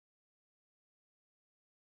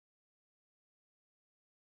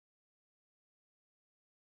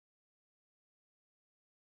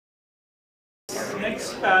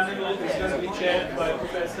next panel is going to be chaired by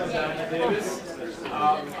Professor Diana Davis.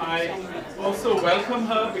 I also welcome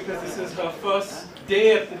her because this is her first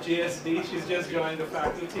day at the JSD. She's just joined the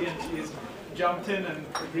faculty and she's jumped in and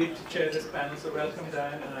agreed to chair this panel. So welcome,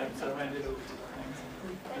 Diana, and I'll hand it over to you.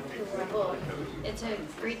 Thank you, Rahul. It's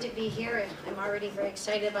great to be here. I'm already very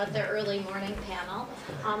excited about the early morning panel.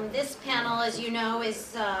 This panel, as you know,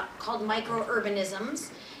 is called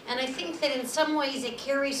Micro-Urbanisms. And I think that in some ways it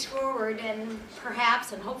carries forward and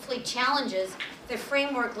perhaps and hopefully challenges the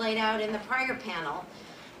framework laid out in the prior panel,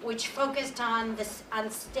 which focused on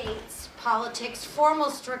states, politics, formal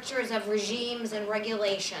structures of regimes and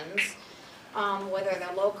regulations, whether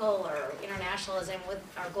they're local or international as in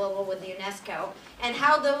or global with the UNESCO, and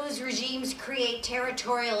how those regimes create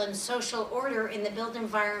territorial and social order in the built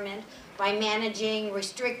environment by managing,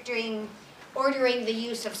 restricting, ordering the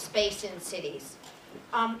use of space in cities.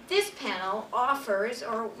 This panel offers,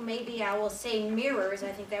 or maybe I will say mirrors, I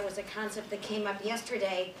think that was a concept that came up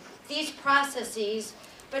yesterday, these processes,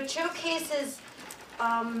 but showcases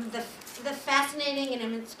the fascinating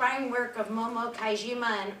and inspiring work of Momo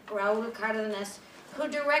Kajima and Raul Cardenas, who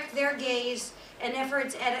direct their gaze and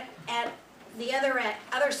efforts at the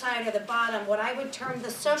other side of the bottom, what I would term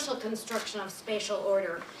the social construction of spatial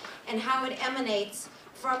order, and how it emanates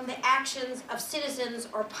from the actions of citizens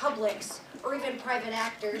or publics, or even private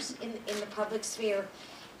actors in the public sphere,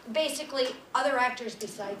 basically other actors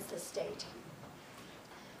besides the state.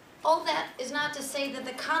 All that is not to say that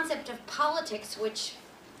the concept of politics, which,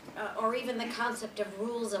 or even the concept of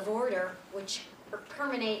rules of order, which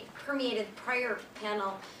permeated the prior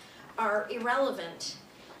panel, are irrelevant.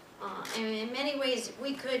 And in many ways,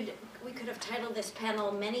 we could have titled this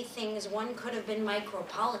panel many things. One could have been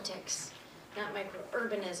micropolitics, not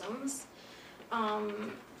micro-urbanisms,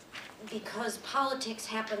 because politics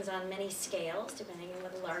happens on many scales, depending on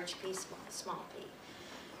whether large p, small p.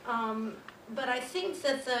 But I think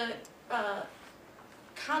that the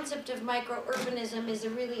concept of micro-urbanism is a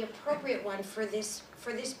really appropriate one for this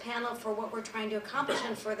panel, for what we're trying to accomplish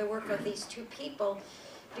and for the work of these two people,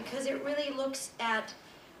 because it really looks at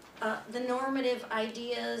the normative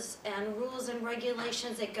ideas and rules and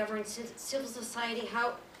regulations that govern civil society,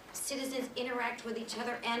 how citizens interact with each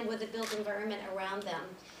other and with the built environment around them,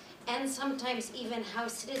 and sometimes even how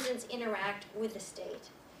citizens interact with the state.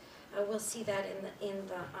 We'll see that in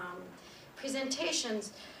the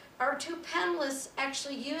presentations. Our two panelists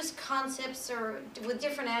actually use concepts or with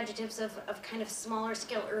different adjectives of kind of smaller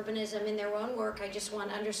scale urbanism in their own work. I just want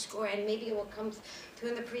to underscore, and maybe it will come through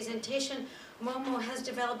in the presentation, Momo has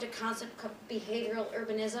developed a concept called behavioral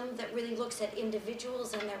urbanism that really looks at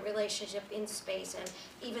individuals and their relationship in space and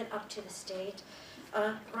even up to the state.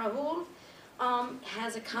 Rahul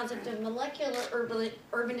has a concept of molecular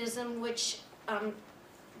urbanism, which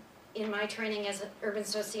in my training as an urban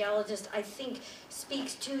sociologist, I think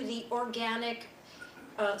speaks to the organic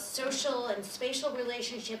social and spatial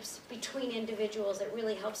relationships between individuals. It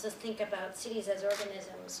really helps us think about cities as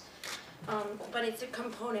organisms. But it's the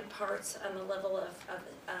component parts on the level of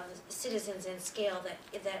citizens and scale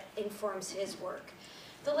that informs his work.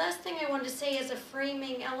 The last thing I want to say as a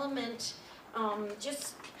framing element,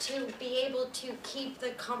 just to be able to keep the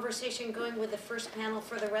conversation going with the first panel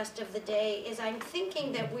for the rest of the day, is I'm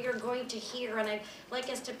thinking that we are going to hear, and I'd like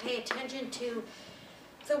us to pay attention to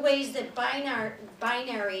the ways that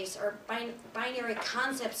binaries or binary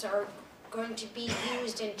concepts are going to be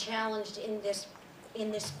used and challenged in this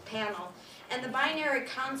panel. And the binary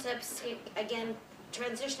concepts, again,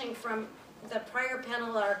 transitioning from the prior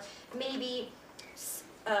panel, are maybe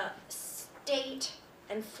state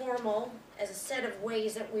and formal as a set of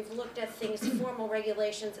ways that we've looked at things, formal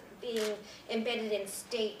regulations being embedded in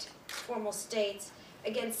formal states,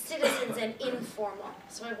 against citizens and informal.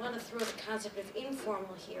 So I want to throw the concept of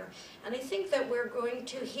informal here. And I think that we're going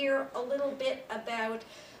to hear a little bit about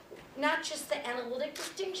not just the analytic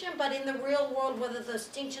distinction, but in the real world, whether those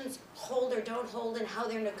distinctions hold or don't hold and how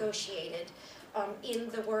they're negotiated in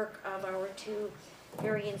the work of our two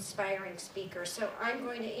very inspiring speakers. So I'm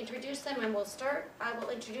going to introduce them and we'll start. I will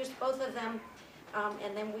introduce both of them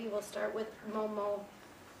and then we will start with Momo,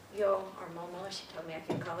 she told me I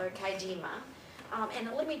could call her Kajima. And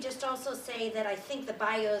let me just also say that I think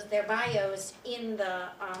their bios in the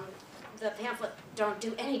pamphlet don't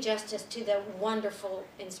do any justice to the wonderful,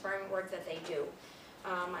 inspiring work that they do.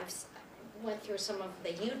 I've went through some of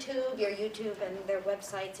your YouTube and their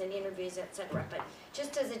websites and interviews, etc. But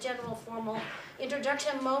just as a general formal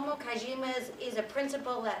introduction, Momo Kajima is a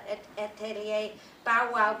principal at Atelier Bow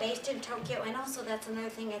Wow based in Tokyo. And also that's another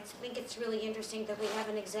thing, I think it's really interesting that we have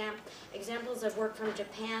examples of work from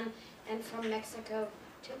Japan and from Mexico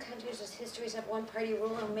two countries with histories of one-party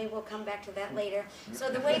rule, and maybe we'll come back to that later. So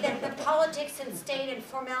the way that the politics and state and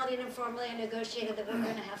formality and informality are negotiated, that we're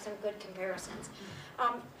going to have some good comparisons.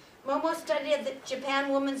 Momo studied at the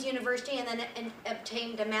Japan Women's University and then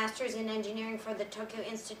obtained a master's in engineering from the Tokyo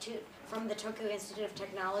Institute of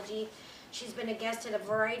Technology. She's been a guest at a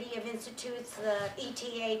variety of institutes, the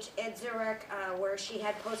ETH, Ed Zurich, where she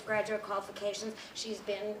had postgraduate qualifications. She's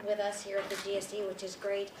been with us here at the GSD, which is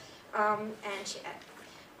great, and she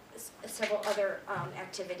several other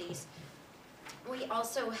activities. We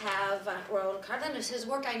also have Raul Cardenas, whose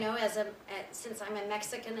work I know since I'm a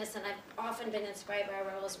Mexicanist, and I've often been inspired by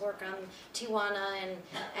Raul's work on Tijuana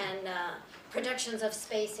and productions of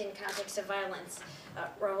space in context of violence.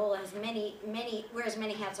 Raul has wears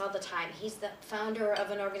many hats all the time. He's the founder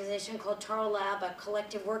of an organization called Taro Lab, a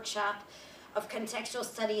collective workshop of contextual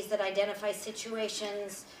studies that identify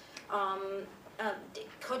situations,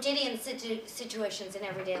 quotidian situations in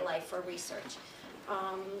everyday life for research.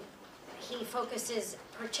 He focuses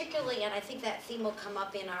particularly, and I think that theme will come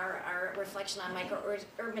up in our reflection on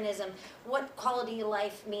micro-urbanism, what quality of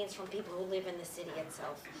life means from people who live in the city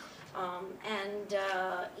itself.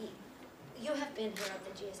 You have been here at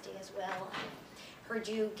the GSD as well. I heard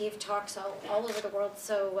you give talks all over the world,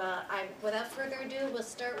 so without further ado, we'll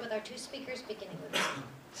start with our two speakers, beginning with you.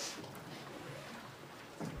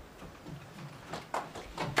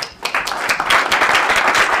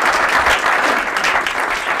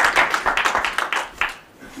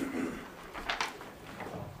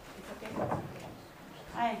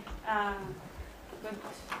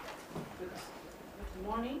 Good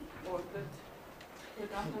morning or good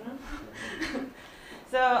afternoon.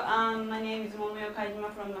 So my name is Momio Kajima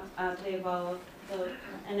from Taiwan.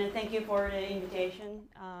 And thank you for the invitation.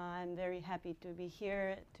 I'm very happy to be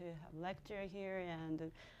here, to have a lecture here and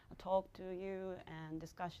a talk to you and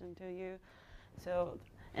discussion to you. So,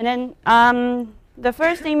 and then the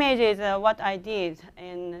first image is what I did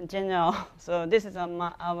in general. So this is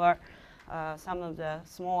our some of the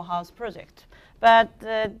small house project. But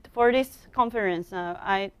for this conference,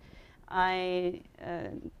 I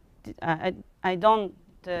don't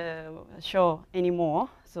show anymore.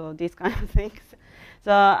 So these kind of things.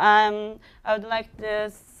 So I would like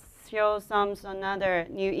to show some another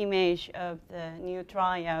new image of the new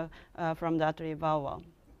trial from the Atelier Bauer.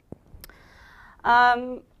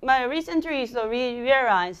 Recently, so we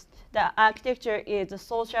realized that architecture is a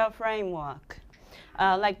social framework.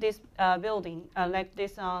 Like this building, like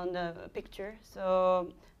this on the picture. So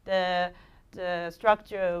the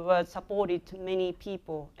structure was supported to many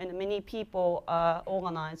people, and many people are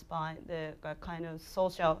organized by the kind of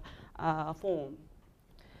social form.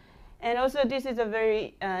 And also, this is a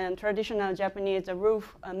very traditional Japanese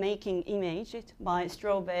roof making image by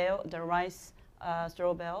straw bale, the rice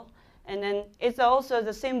straw bale. And then it's also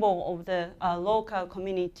the symbol of the local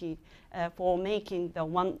community for making the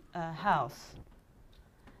one house.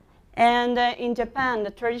 And in Japan,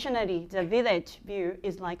 traditionally, the village view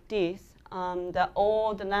is like this.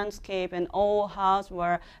 All the landscape and all houses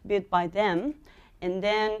were built by them. And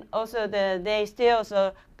then also they still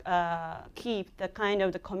keep the kind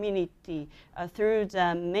of the community through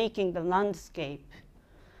the making the landscape.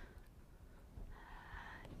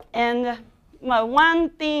 And one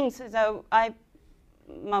thing that I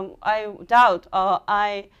doubt, or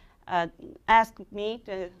I ask me,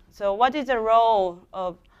 so what is the role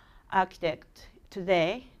of architect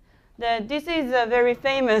today? This is a very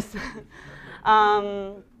famous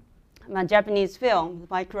Japanese film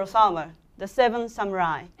by Kurosawa, The Seven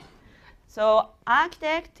Samurai. So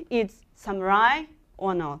architect is samurai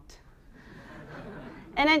or not?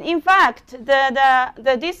 And then in fact,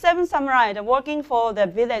 these seven samurai are working for the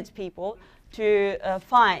village people to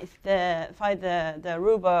fight the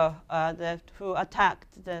robber who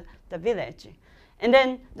attacked the village. And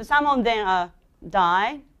then some of them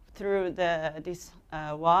die through this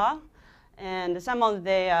war, and some of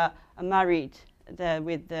them are married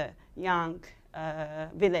with the young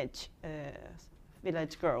village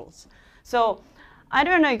girls. So I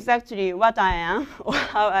don't know exactly what I am or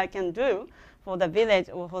how I can do for the village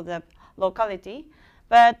or for the locality,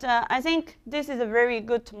 but I think this is a very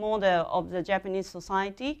good model of the Japanese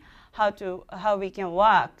society, how we can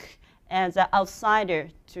work as an outsider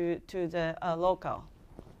to the local.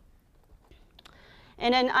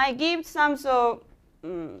 And then I give some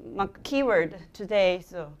keyword today.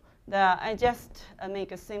 So I just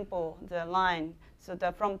make a simple line. So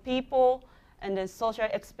from people and then social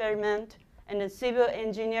experiment and then civil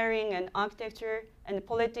engineering and architecture and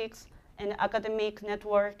politics and academic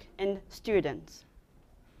network and students.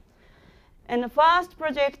 And the first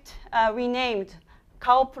project we named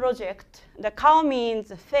Kao project. The Kao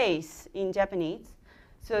means face in Japanese.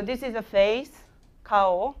 So this is a face,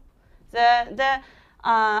 Kao. The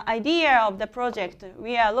idea of the project,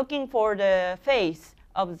 we are looking for the face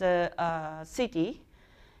of the city,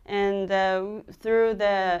 and through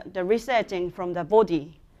the researching from the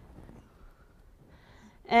body.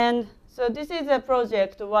 And so this is a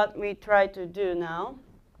project what we try to do now.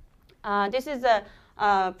 This is a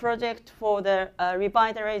project for the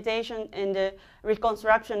revitalization and the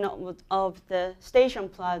reconstruction of the station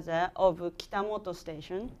plaza of Kitamoto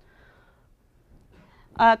Station.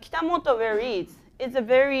 Kitamoto, where it is, it's a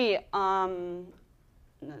very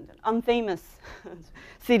unfamous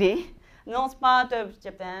city, north part of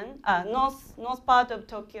Japan, north part of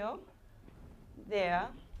Tokyo, there.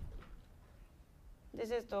 This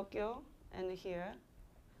is Tokyo, and here,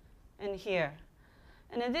 and here.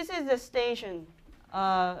 And then this is the station,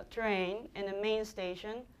 train, and the main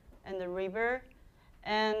station, and the river,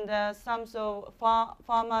 and some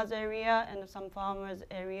farmers area, and some farmers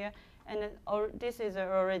area, and this is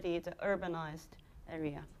already the urbanized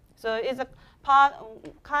area. So it's a part,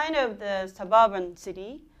 kind of the suburban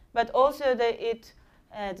city, but also it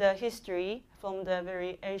has a history from the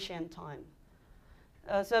very ancient time.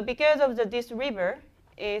 So because of this river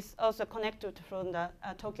is also connected from the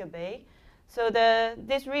Tokyo Bay, so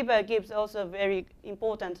this river gives also very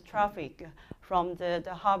important traffic from the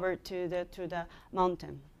harbor to the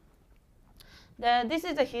mountain. This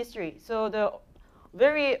is the history. So the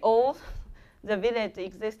very old, the village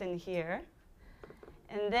exists in here.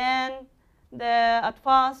 And then at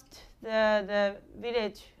first, the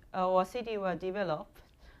village or city was developed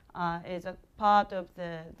as a part of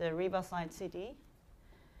the riverside city.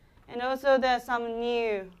 And also there's some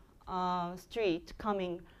new street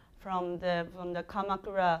coming from the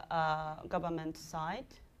Kamakura government side.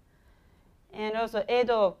 And also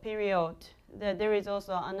Edo period, there is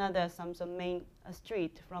also another some main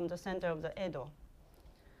street from the center of the Edo.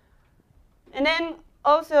 And then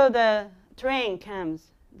also the train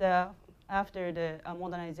comes after the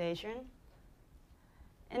modernization.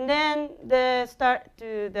 And then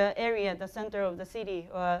the area, the center of the city,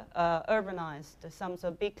 urbanized, some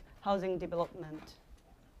big housing development.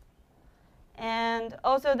 And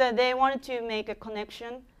also that they wanted to make a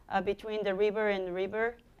connection between the river and the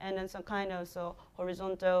river, and then some kind of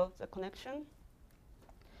horizontal connection.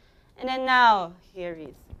 And then now, here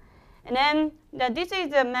is. And then this is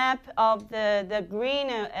the map of the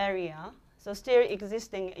greener area, so still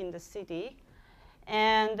existing in the city.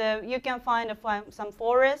 And you can find some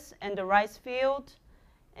forests and the rice field,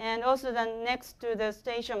 and also then next to the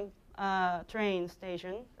station, train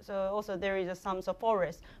station, so also there is some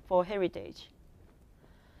forest for heritage.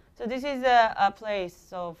 So this is a place,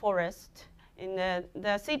 so forest. In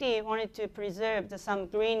the city wanted to preserve some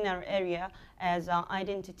greener area as an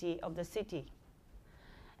identity of the city.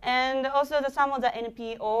 And also some of the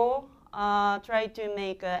NPO try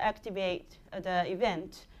to activate the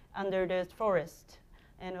event under the forest,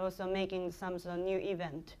 and also making some new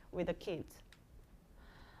event with the kids.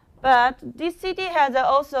 But this city has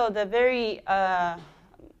also the very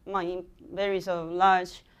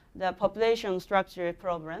large population structure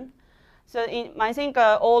problem. So I think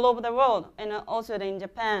all over the world, and also in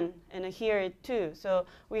Japan, and here too. So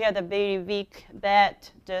we had a very weak, bad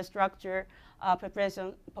structure,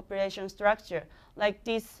 population structure, like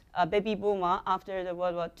this baby boomer after the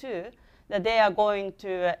World War II, that they are going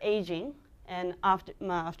to aging, and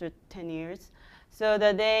after 10 years, so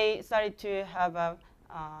that they started to have a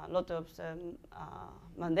lot of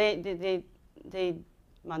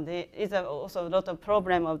is also a lot of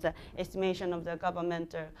problem of the estimation of the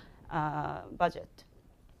government budget.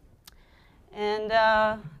 And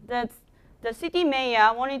the city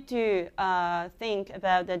mayor wanted to think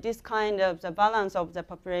about this kind of the balance of the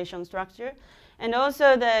population structure, and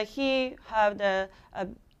also he had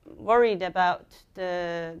worried about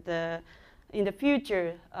in the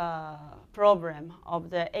future problem of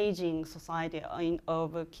the aging society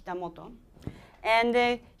of Kitamoto.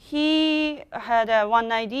 And he had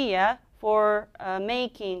one idea for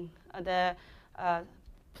making the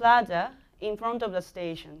plaza in front of the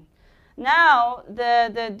station. Now,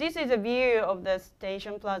 this is a view of the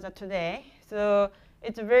station plaza today. So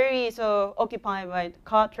it's very occupied by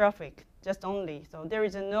car traffic, just only. So there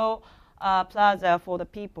is no plaza for the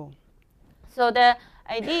people. So the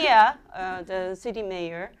idea, the city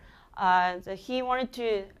mayor, he wanted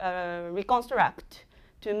to reconstruct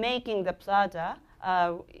to making the plaza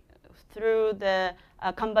through the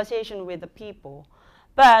conversation with the people.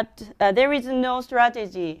 But there is no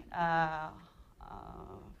strategy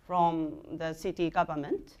from the city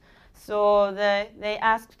government. So they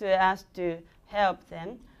asked us to help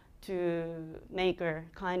them to make a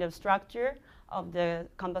kind of structure of the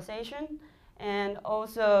conversation and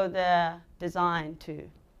also the design too.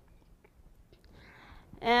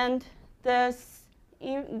 And this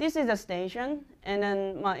is a station, and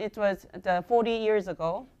then it was 40 years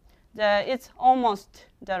ago. It's almost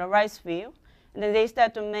the rice field, and then they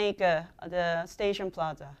start to make the station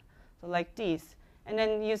plaza, so like this. And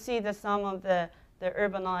then you see some of the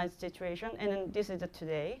urbanized situation, and then this is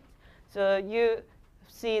today. So you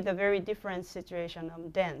see the very different situation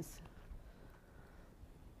of dense.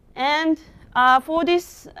 And for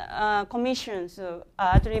this commission, so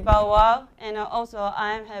Atelier Bauer, and also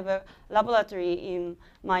I have a laboratory in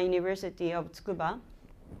my University of Tsukuba.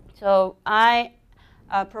 So I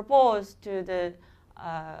proposed to the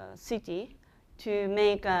city to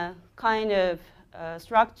make a kind of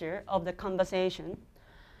structure of the conversation.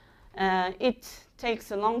 It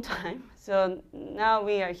takes a long time, so now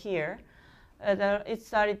we are here. It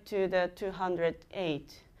started to the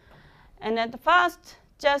 208. And at the first,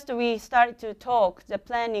 just we started to talk the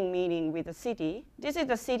planning meeting with the city. This is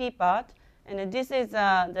the city part, and this is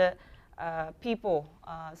the people,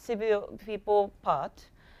 civil people part.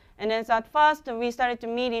 And then at first we started to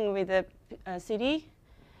meeting with the city,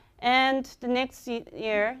 and the next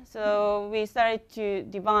year, so we started to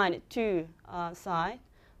divide two sides.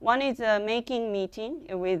 One is a making meeting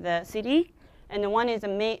with the city, and one is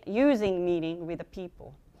a using meeting with the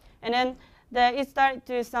people. And then it started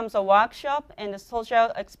to some sort of workshop and a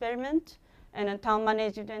social experiment and a town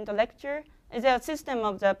management lecture. It's a system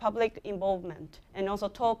of the public involvement and also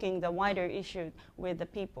talking the wider issue with the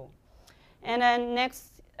people. And then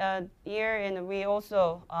next year, and we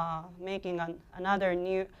also making another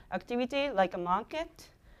new activity like a market.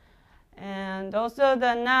 And also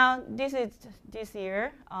now this is this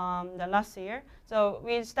year, the last year. So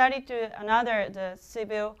we started to the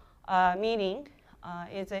civil meeting.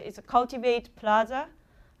 It's a Cultivate Plaza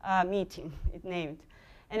meeting, it's named.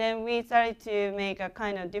 And then we started to make a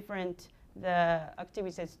kind of different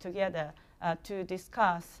activities together to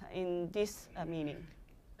discuss in this meeting.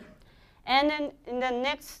 And then in the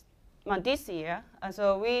next, this year,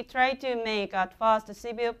 so we try to make at first a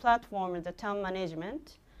civil platform, the town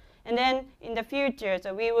management. And then in the future,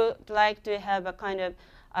 so we would like to have a kind of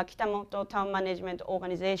Kitamoto town management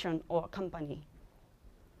organization or company.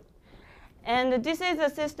 And this is a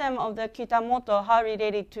system of the Kitamoto, how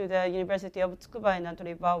related to the University of Tsukuba and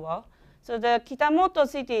Atelier Bauer. So the Kitamoto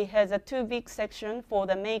city has a two big sections for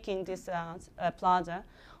the making this plaza.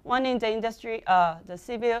 One is the industry, the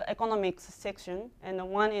civil economics section, and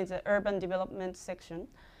one is the urban development section.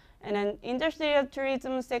 And an industrial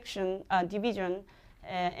tourism section division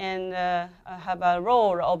and have a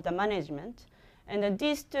role of the management. And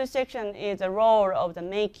these two sections is a role of the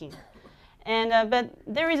making. And but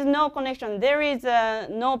there is no connection. There is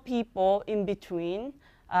no people in between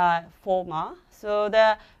former. So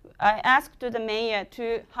I asked the mayor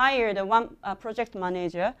to hire the one project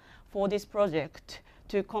manager for this project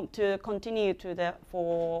to continue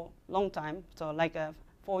for long time, so like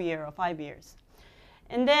 4 years or 5 years.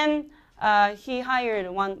 And then he hired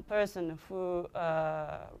one person who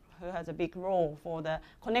has a big role for the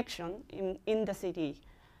connection in the city.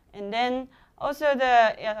 And then also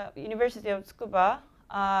the University of Tsukuba,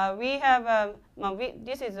 we have,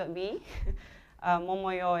 this is we,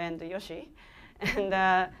 Momoyo and Yoshi. And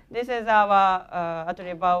this is our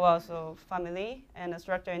Atelier Bauer family, and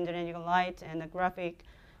structural engineering light and graphic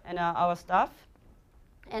and our staff.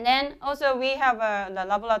 And then also we have the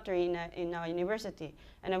laboratory in our university,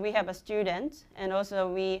 and we have a student, and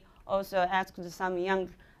also we also asked some young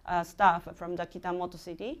staff from the Kitamoto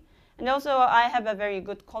city. And also I have a very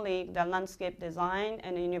good colleague, the landscape design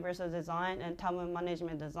and universal design and town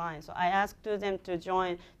management design. So I asked them to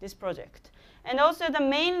join this project. And also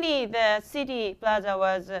mainly the city plaza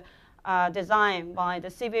was designed by the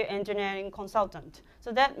civil engineering consultant.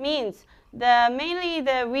 So that means mainly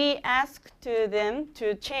we asked to them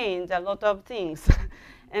to change a lot of things.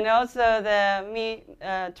 And also we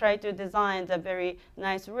try to design the very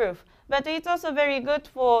nice roof. But it's also very good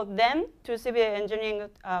for them, to civil engineering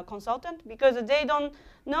consultant, because they don't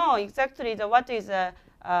know exactly what is a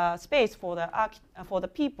space for the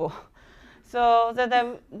people. So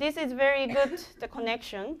this is very good, the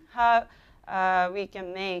connection, how we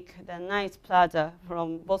can make the nice plaza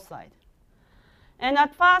from both sides. And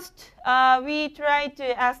at first, we try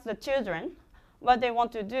to ask the children what they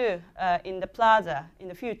want to do in the plaza in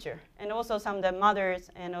the future, and also some of the mothers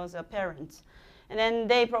and also parents. And then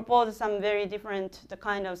they propose some very different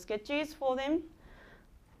kind of sketches for them.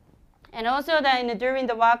 And also during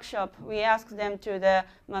the workshop, we asked them to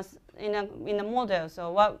in a model.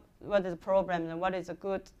 So what is the problem and what is the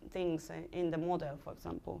good things in the model, for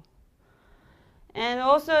example. And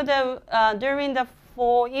also during the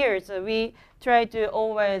 4 years, we try to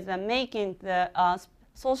always making the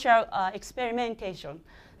social experimentation.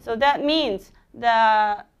 So that means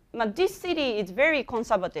this city is very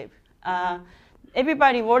conservative.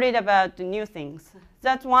 Everybody worried about the new things.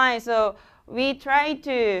 That's why we try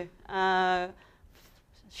to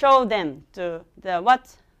show them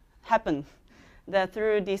what happened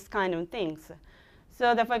through these kind of things.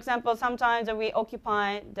 So for example, sometimes we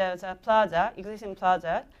occupy the plaza, existing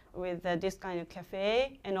plaza, with this kind of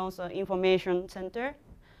cafe and also information center.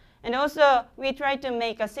 And also we try to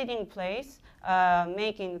make a sitting place,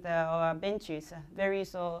 making the benches very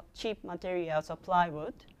cheap materials of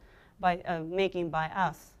plywood, making by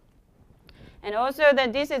us. And also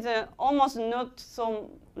that this is almost not so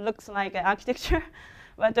looks like architecture,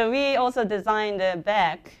 but we also designed the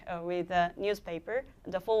back with a newspaper,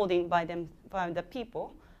 the folding by the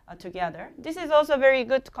people together. This is also very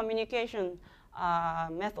good communication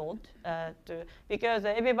method because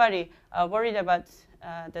everybody worried about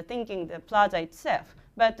thinking the plaza itself.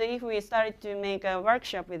 But if we started to make a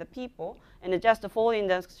workshop with the people and just fold in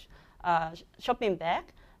the shopping bag,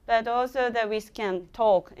 but also that we can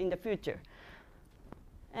talk in the future.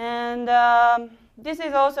 And this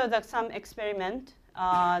is also some experiment,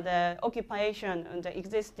 the occupation on the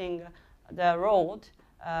existing the road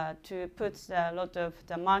to put a lot of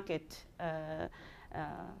the market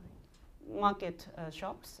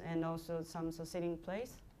shops and also some sitting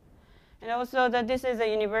place. And also that this is a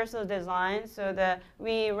universal design, so that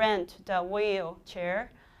we rent the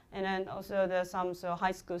wheelchair, and then also some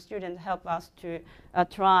high school students help us to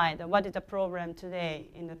try what is the problem today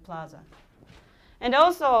in the plaza. And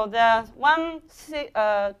also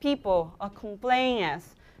people are complaining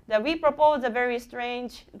us that we propose a very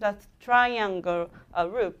strange triangle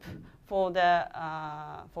route for the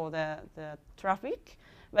traffic,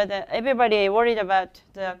 but everybody worried about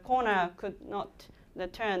the corner could not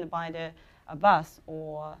turn by the bus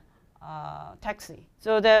or taxi.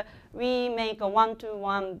 So we make a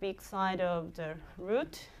one-to-one big side of the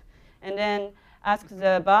route, and then ask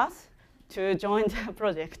the bus to join the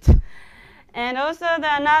project. And also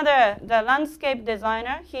the landscape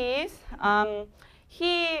designer, he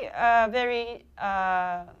very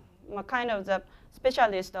kind of the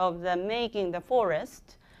specialist of making the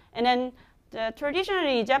forest. And then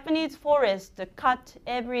traditionally Japanese forest cut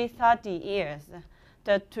every 30 years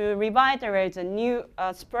to revitalize a new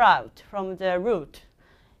sprout from the root.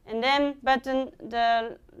 And then, but in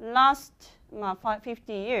the last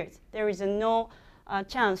 50 years, there is no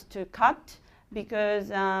chance to cut because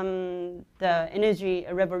the energy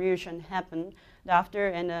revolution happened after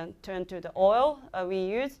and turned to the oil we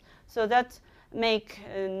use. So that make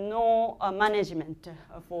no management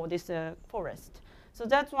for this forest. So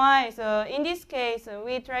that's why, in this case,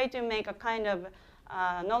 we try to make a kind of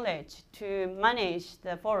knowledge to manage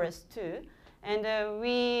the forest too. And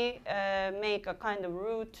we make a kind of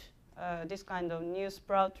route, this kind of new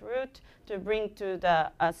sprout route to bring to the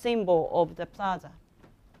symbol of the plaza.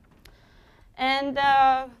 And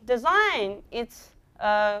design, it's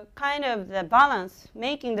kind of the balance,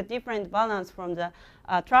 making the different balance from the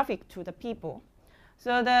traffic to the people.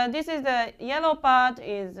 So this is the yellow part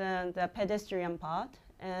is the pedestrian part,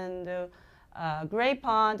 and the gray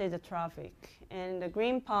part is the traffic, and the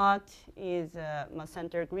green part is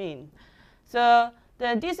center green. So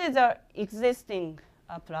this is our existing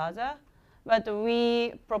plaza, but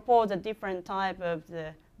we propose a different type of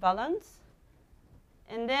the balance.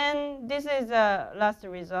 And then this is the last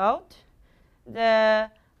result.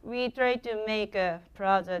 We try to make a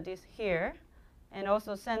plaza this here, and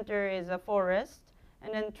also center is a forest,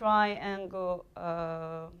 and then triangle,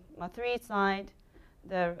 3 side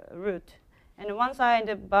the route, and one side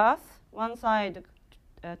the bus, one side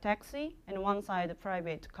taxi, and one side the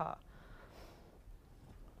private car.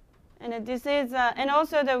 And this is, and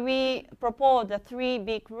also that we propose the 3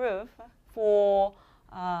 big roof for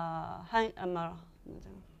having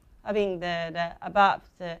the above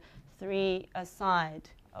the 3 side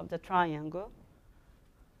of the triangle.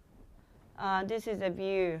 This is a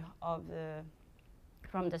view of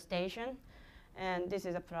from the station, and this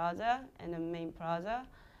is a plaza and the main plaza,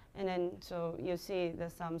 and then so you see the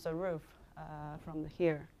roof from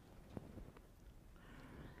here.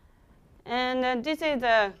 And this is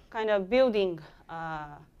the kind of building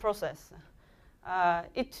process.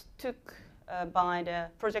 It took by the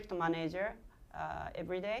project manager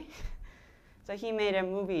every day. So he made a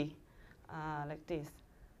movie like this.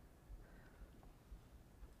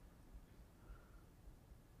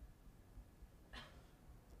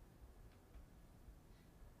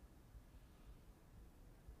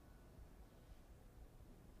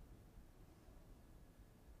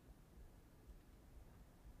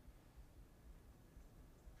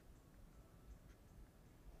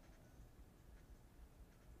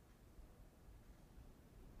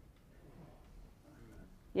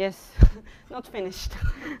 Yes, not finished.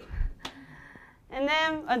 And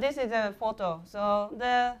then this is a photo. So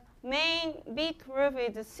the main big roof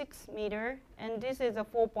is 6 meter, and this is a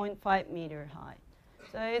 4.5 meter high.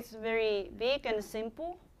 So it's very big and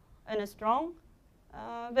simple and strong.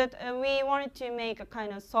 But we wanted to make a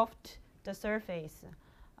kind of soft the surface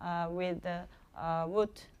with the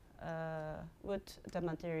wood, the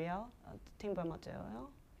material, timber material,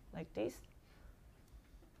 like this.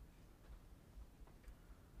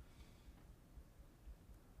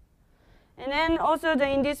 And then also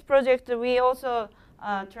in this project, we also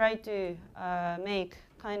try to make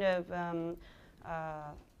kind of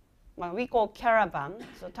what we call caravan,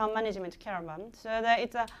 so town management caravan. So that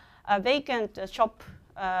it's a vacant shop.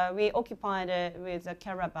 We occupied it with a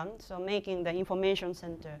caravan, so making the information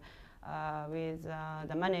center with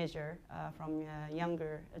the manager from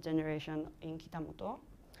younger generation in Kitamoto.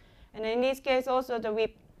 And in this case also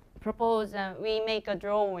we propose we make a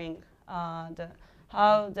drawing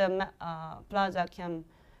how the plaza can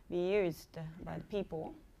be used by the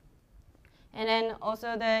people. And then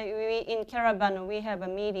also in Caravan we have a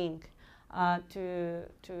meeting to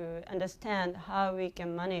understand how we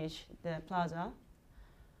can manage the plaza,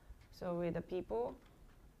 so with the people.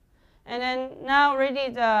 And then now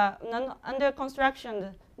already under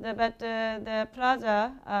construction, but the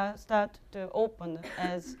plaza start to open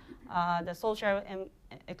as the social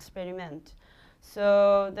experiment.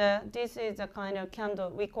 So this is a kind of candle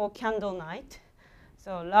we call candle night.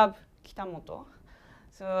 So love Kitamoto.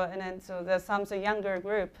 So there's some younger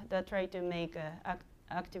group that try to make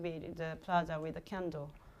activate the plaza with a candle.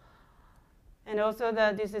 And also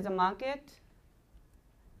this is a market.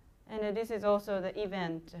 And this is also the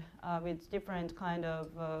event with different kind of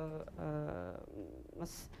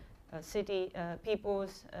city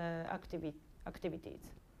people's activities.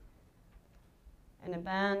 And a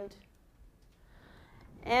band.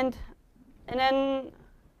 And then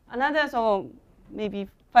another, so maybe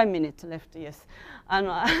 5 minutes left, yes.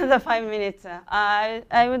 Another 5 minutes.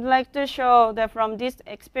 I would like to show that from this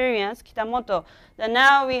experience, Kitamoto, that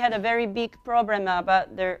now we had a very big problem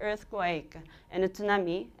about the earthquake and the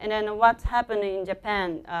tsunami, and then what's happened in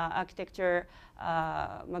Japan architecture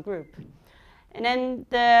group. And then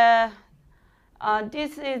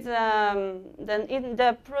this is,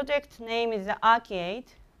 the project name is the Arcade.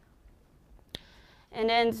 And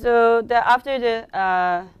then so after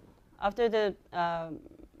the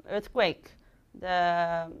earthquake,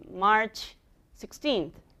 the March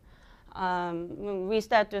 16th, we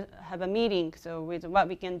start to have a meeting with what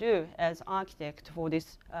we can do as architect for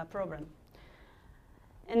this program.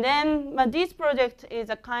 And then this project is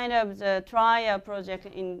a kind of the trial project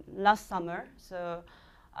in last summer. So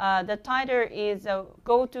the title is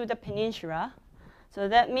Go to the Peninsula. So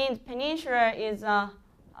that means peninsula is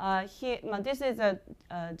here. This is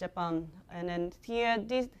Japan, and then here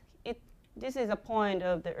this is a point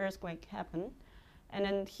of the earthquake happened, and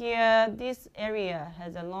then here this area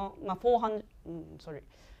has a long 400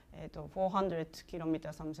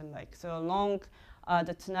 kilometers, something like so long.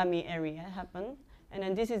 The tsunami area happened, and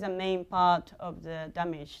then this is a main part of the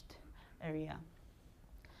damaged area.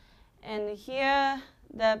 And here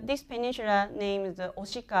this peninsula name is the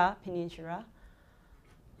Oshika Peninsula.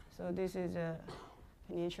 So this is a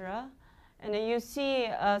peninsula, and then you see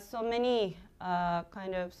so many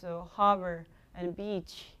kind of harbor and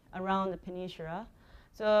beach around the peninsula.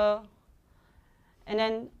 So, and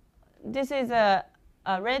then this is a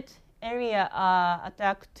red area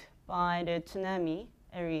attacked by the tsunami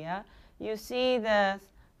area. You see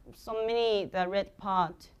so many the red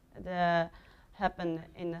part that happened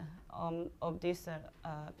in of this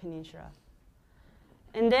peninsula.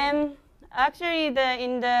 And then actually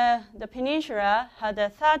in the peninsula had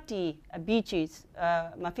 30 beaches,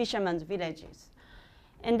 fishermen's villages.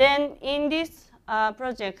 And then in this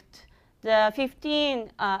project, the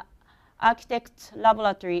 15 architects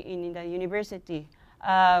laboratory in the university,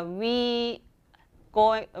 we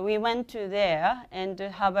went to there and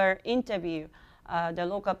have an interview the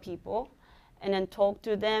local people and then talk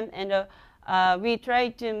to them, and we try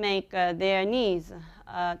to make their needs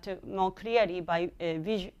to more clearly by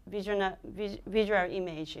visual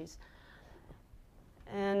images.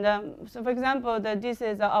 And so, for example, this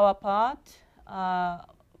is our part,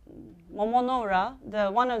 Momonora.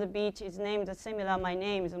 One of the beach is named similar. My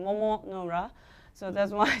name is Momonora, so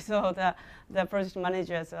that's why. So the project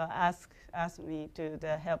managers asked me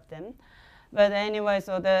to help them. But anyway,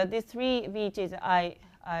 so these 3 beaches I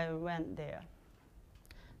went there.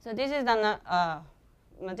 So this is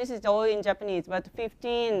this is all in Japanese, but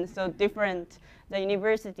 15 different the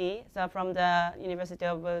university. So from the University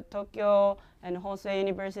of Tokyo and Hosei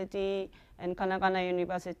University and Kanagawa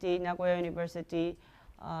University, Nagoya University,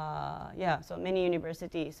 so many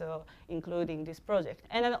universities, so including this project.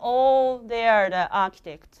 And then all they are the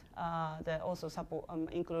architects that also support,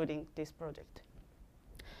 including this project.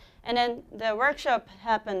 And then the workshop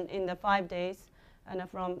happened in the 5 days, and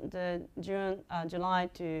from the July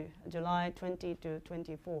 20 to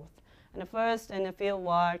 24th. And the first, and the field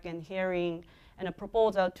work and hearing and a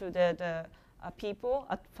proposal to the people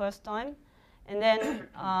at first time. And then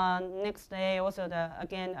next day also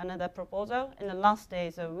again another proposal. And the last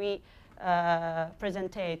day, so we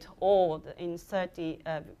presentate all in 30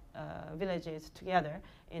 villages together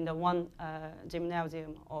in the one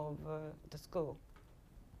gymnasium of the school.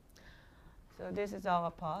 So this is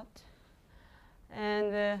our part.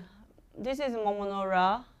 And this is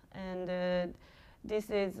Momonora, and this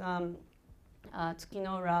is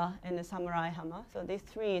Tsukinora and the Samurai Hama. So these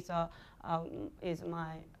three is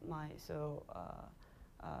my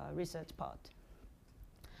research part.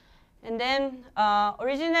 And then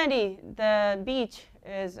originally the beach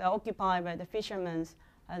is occupied by the fishermen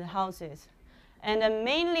and houses. And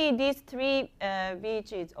mainly these three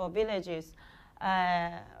beaches or villages,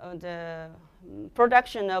 the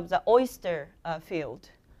production of the oyster field.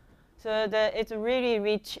 So it's a really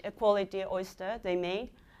rich quality oyster they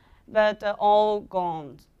made, but all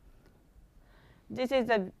gone. This is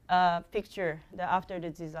a picture after the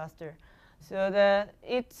disaster. So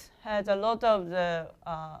it has a lot of the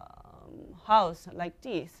house like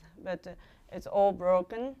this, but it's all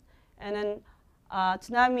broken. And then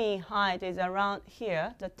tsunami height is around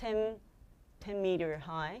here, the 10 meter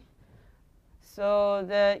high. So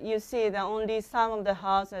you see that only some of the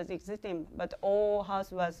houses existing, but all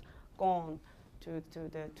house was gone to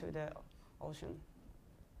the ocean.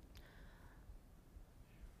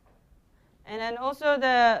 And then also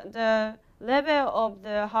the level of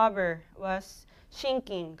the harbor was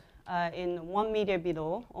sinking in 1 meter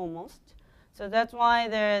below almost. So that's why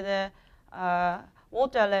the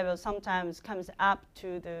water level sometimes comes up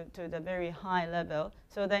to the very high level.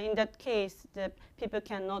 So that in that case, the people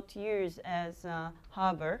cannot use as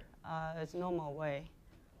harbor as normal way.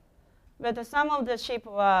 But some of the ships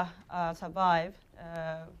survived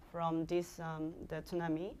from this the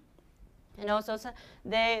tsunami. And also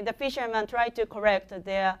the fishermen tried to correct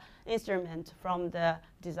their instrument from the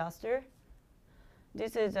disaster.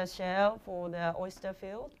 This is a shell for the oyster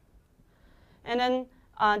field. And then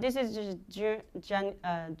this is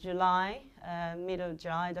July, middle of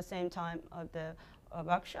July, the same time of the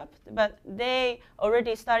workshop. But they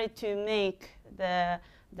already started to make the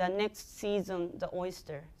next season the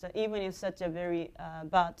oyster, so even in such a very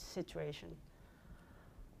bad situation.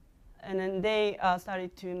 And then they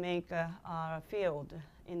started to make a field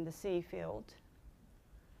in the sea field.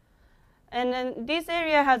 And then this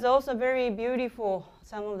area has also very beautiful,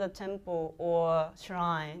 some of the temple or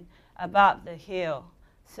shrine above the hill.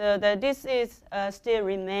 So this is still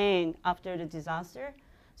remain after the disaster.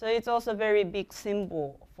 So it's also a very big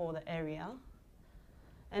symbol for the area.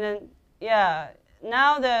 And then, yeah,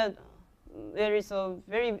 now there is a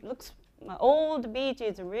very, old beach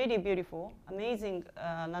is really beautiful, amazing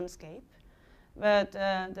landscape. But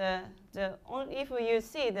if you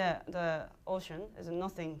see the ocean, there's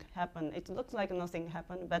nothing happened. It looks like nothing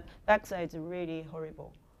happened, but backside is really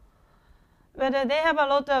horrible. But they have a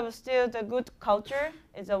lot of still the good culture.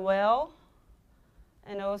 It's a well,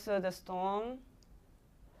 and also the storm,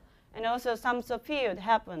 and also some field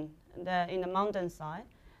happened in the mountainside.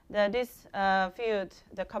 This field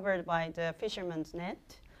covered by the fisherman's net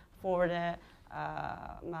for the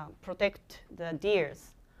protect the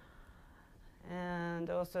deers. And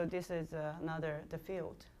also this is the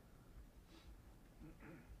field.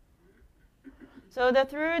 So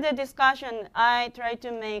through the discussion, I tried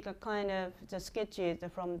to make a kind of the sketches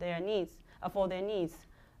from their needs, for their needs.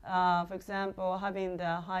 For example, having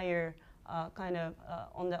the higher kind of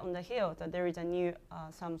on the hill, that there is a new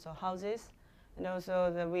some houses, and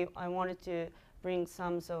also I wanted to bring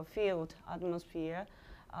some field atmosphere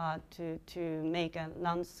to make a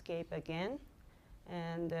landscape again.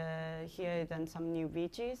 And here then some new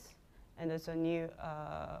beaches, and there's a new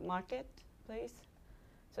marketplace.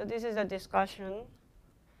 So this is a discussion.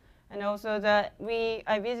 And also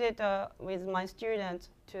I visit with my students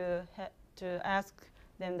to ask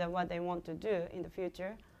them what they want to do in the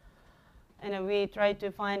future. And we try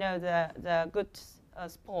to find out the good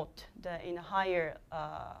spot in a higher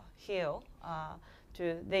hill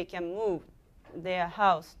they can move their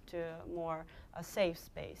house to more a safe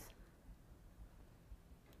space.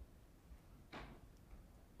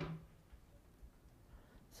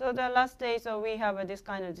 So the last day, so we have this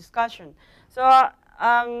kind of discussion. So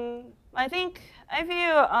I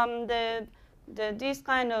feel this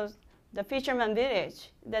kind of the fisherman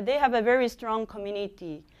village, that they have a very strong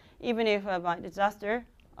community, even if by disaster.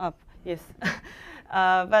 Yes,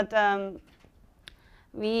 but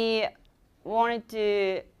we want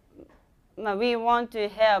to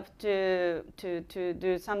help to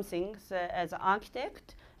do something as an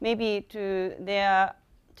architect, maybe to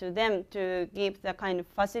them to give the kind of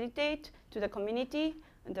facilitate to the community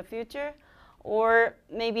in the future, or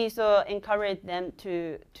maybe so encourage them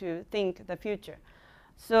to think the future.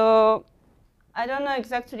 So I don't know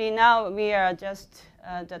exactly now. We are just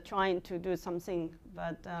trying to do something,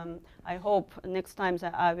 but I hope next time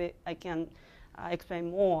that I can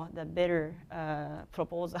explain more the better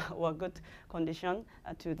proposal or good condition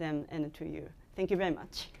to them and to you. Thank you very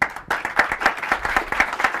much.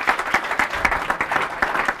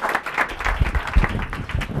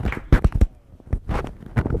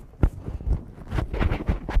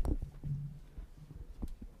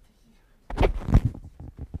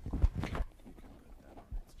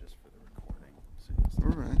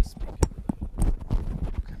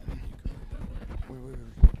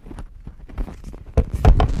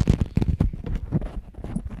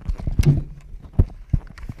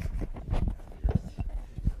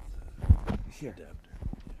 Here. Yeah.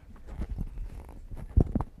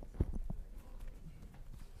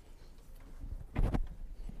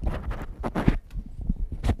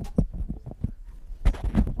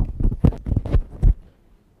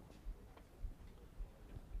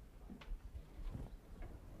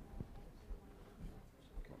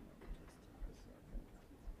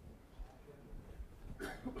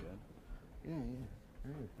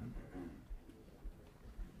 There you go.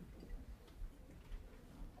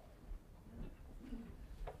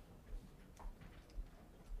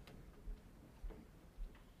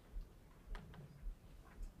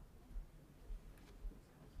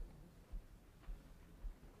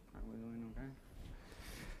 Are we doing okay?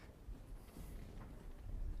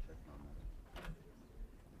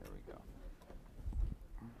 There we go.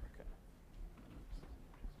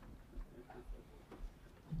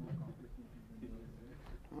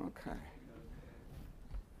 Okay.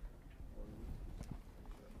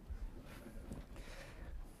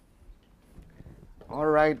 All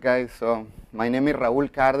right, guys. So my name is Raúl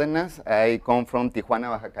Cárdenas. I come from Tijuana,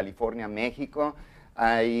 Baja California, Mexico.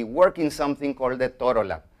 I work in something called the Toro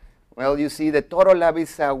Lab. Well, you see, the Toro Lab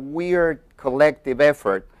is a weird collective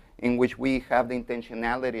effort in which we have the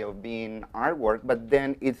intentionality of being artwork, but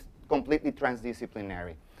then it's completely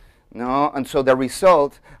transdisciplinary. No? And so the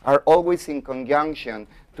results are always in conjunction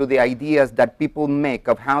to the ideas that people make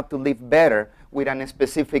of how to live better within a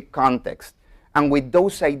specific context. And with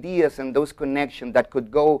those ideas and those connections that could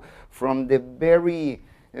go from the very,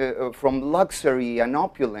 from luxury and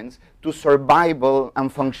opulence to survival and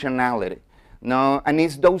functionality. No? And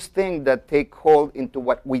it's those things that take hold into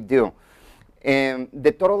what we do.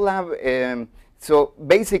 The Toro Lab, so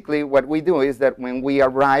basically what we do is that when we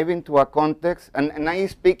arrive into a context, and I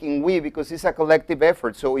speak in we because it's a collective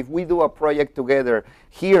effort. So if we do a project together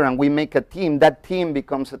here and we make a team, that team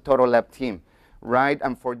becomes a Toro Lab team, right?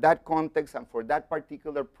 And for that context and for that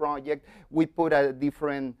particular project, we put a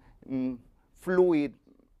different fluid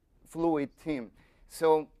team.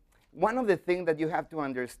 So one of the things that you have to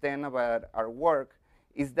understand about our work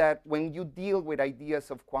is that when you deal with ideas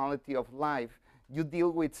of quality of life, you deal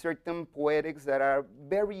with certain poetics that are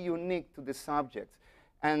very unique to the subjects.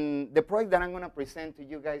 And the project that I'm going to present to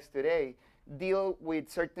you guys today deal with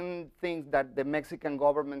certain things that the Mexican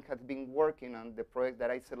government has been working on. The project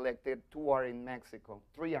that I selected, 2 are in Mexico,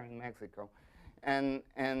 3 are in Mexico. And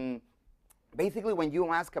basically when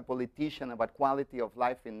you ask a politician about quality of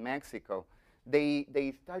life in Mexico,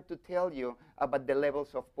 they start to tell you about the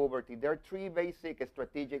levels of poverty. There are 3 basic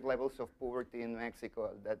strategic levels of poverty in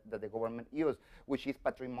Mexico that the government uses, which is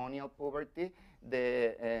patrimonial poverty,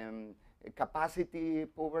 the capacity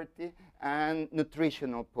poverty, and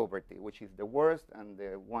nutritional poverty, which is the worst and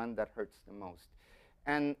the one that hurts the most.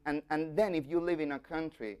 And then if you live in a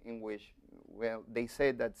country in which, well, they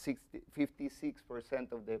say that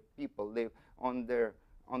 56% of the people live under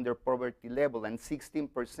poverty level, and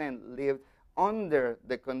 16% live under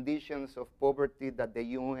the conditions of poverty that the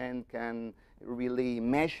UN can really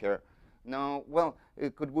measure. Now, well,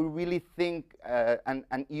 could we really think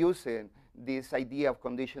and use this idea of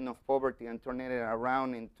condition of poverty and turn it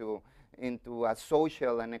around into a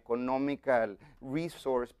social and economical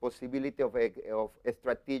resource possibility of a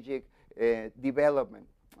strategic development?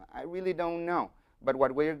 I really don't know. But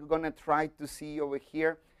what we're going to try to see over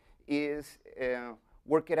here is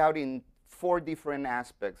work it out in 4 different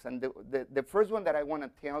aspects. And the first one that I want to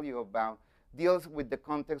tell you about deals with the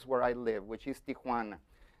context where I live, which is Tijuana.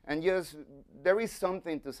 And just, there is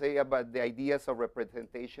something to say about the ideas of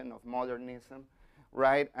representation of modernism,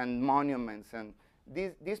 right, and monuments. And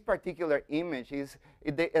this particular image is,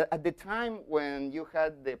 at the time when you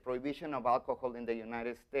had the prohibition of alcohol in the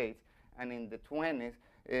United States and in the 20s,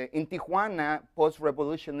 in Tijuana,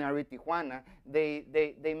 post-revolutionary Tijuana, they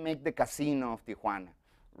make the casino of Tijuana,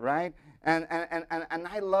 right? And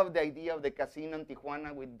I love the idea of the casino in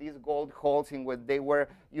Tijuana with these gold halls in which they were,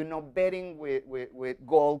 you know, betting with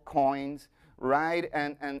gold coins, right?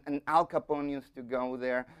 And Al Capone used to go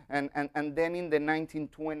there. And then in the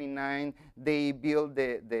 1929, they built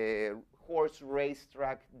the horse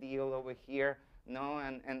racetrack deal over here. No,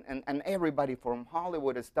 and everybody from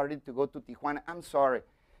Hollywood started to go to Tijuana. I'm sorry.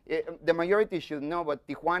 The majority should know, but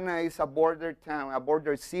Tijuana is a border town, a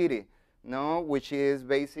border city, no, which is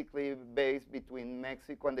basically based between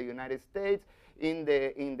Mexico and the United States in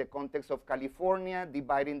the context of California,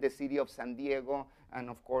 dividing the city of San Diego and,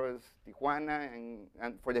 of course, Tijuana.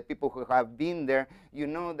 And for the people who have been there, you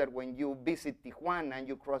know that when you visit Tijuana and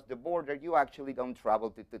you cross the border, you actually don't travel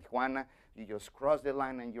to Tijuana. You just cross the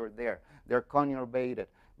line and you're there. They're conurbated.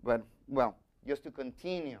 But, well, just to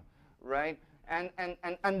continue, right?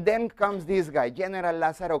 And then comes this guy, General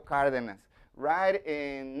Lázaro Cárdenas, right,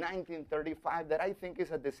 in 1935, that I think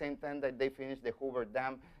is at the same time that they finished the Hoover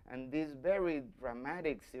Dam. And this very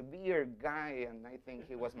dramatic, severe guy, and I think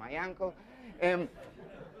he was my uncle,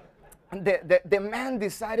 the man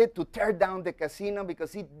decided to tear down the casino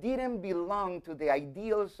because it didn't belong to the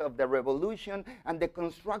ideals of the revolution and the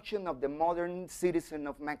construction of the modern citizen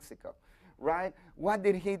of Mexico, right? What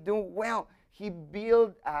did he do? Well, he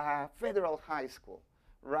built a federal high school,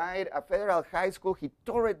 right? A federal high school. He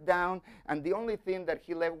tore it down, and the only thing that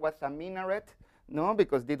he left was a minaret, no,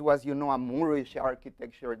 because it was, you know, a Moorish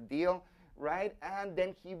architecture deal, right? And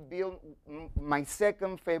then he built my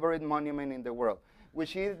second favorite monument in the world,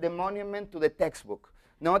 which is the monument to the textbook,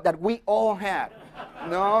 no, that we all had,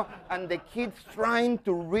 no, and the kids trying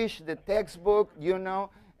to reach the textbook, you know,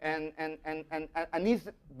 and it's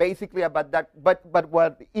basically about that. But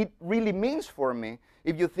what it really means for me,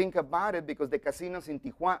 if you think about it, because the casinos in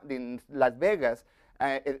Tijuana, in Las Vegas,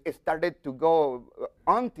 it started to go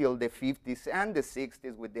until the 50s and the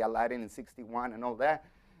 60s with the Aladdin in 61 and all that.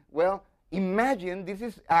 Well, imagine this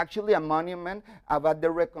is actually a monument about the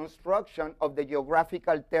reconstruction of the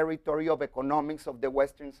geographical territory of economics of the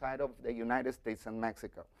western side of the United States and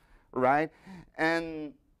Mexico, right?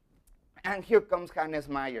 And here comes Hannes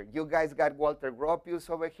Meyer. You guys got Walter Gropius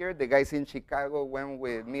over here. The guys in Chicago went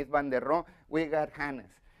with Mies van der Rohe. We got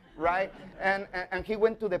Hannes, right? And he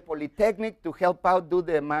went to the Polytechnic to help out do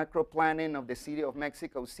the macro planning of the city of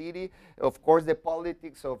Mexico City. Of course, the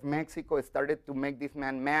politics of Mexico started to make this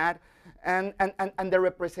man mad. And the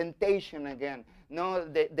representation again. No,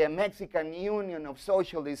 the Mexican Union of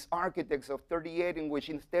Socialist Architects of 38, in which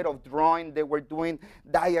instead of drawing, they were doing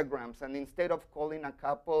diagrams. And instead of calling a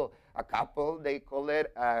couple, they call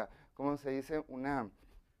it, ¿cómo se dice? Una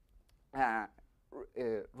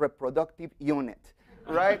reproductive unit,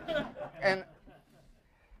 right?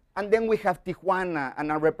 And then we have Tijuana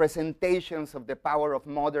and our representations of the power of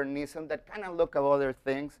modernism that kind of look at other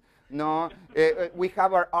things. No, we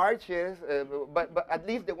have our arches, but at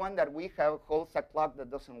least the one that we have holds a clock that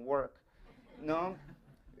doesn't work. No,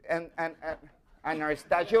 and our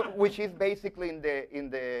statue, which is basically in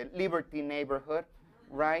the Liberty neighborhood,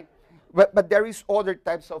 right? But there is other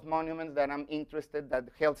types of monuments that I'm interested that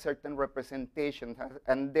held certain representations,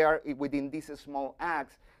 and they are within these small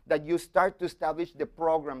acts that you start to establish the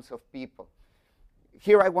programs of people.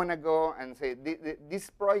 Here I want to go and say this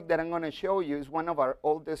project that I'm going to show you is one of our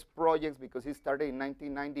oldest projects because it started in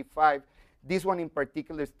 1995. This one in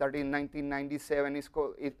particular started in 1997.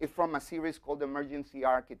 It's from a series called Emergency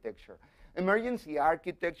Architecture. Emergency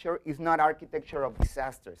architecture is not architecture of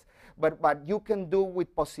disasters, but what you can do with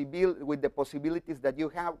the possibilities that you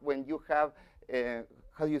have when you have,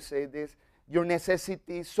 how do you say this, your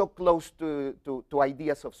necessities so close to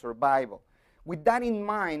ideas of survival. With that in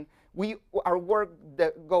mind, our work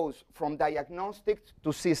that goes from diagnostics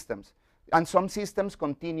to systems, and some systems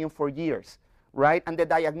continue for years, right? And the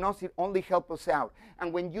diagnostic only help us out.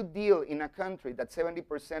 And when you deal in a country that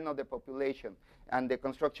 70% of the population and the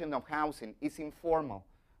construction of housing is informal,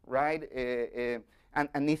 right?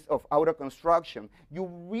 And is of outer construction, you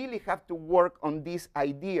really have to work on these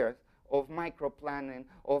ideas of micro-planning,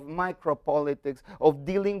 of micro-politics, of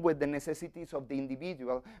dealing with the necessities of the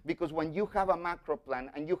individual. Because when you have a macro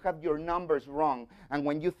plan and you have your numbers wrong, and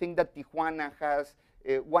when you think that Tijuana has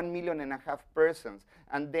 1.5 million persons.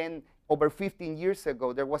 And then over 15 years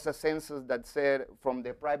ago, there was a census that said, from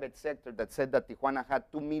the private sector, that said that Tijuana had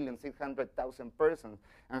 2,600,000 persons.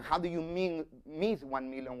 And how do you meet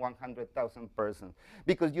 1,100,000 persons?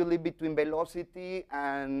 Because you live between velocity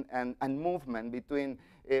and movement, between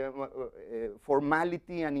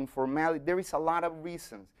formality and informality. There is a lot of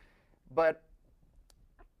reasons. But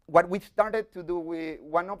what we started to do with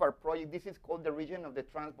one of our projects, this is called the region of the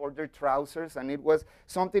transborder trousers, and it was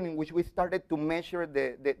something in which we started to measure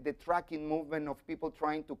the tracking movement of people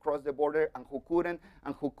trying to cross the border and who couldn't,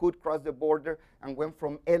 and who could cross the border, and went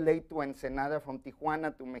from LA to Ensenada, from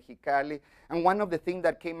Tijuana to Mexicali. And one of the things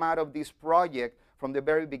that came out of this project from the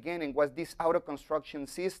very beginning was this auto-construction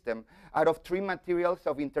system out of 3 materials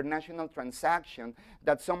of international transaction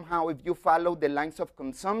that somehow, if you follow the lines of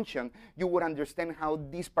consumption, you would understand how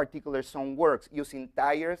this particular zone works, using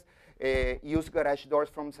tires, used garage doors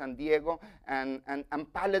from San Diego, and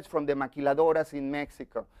pallets from the maquiladoras in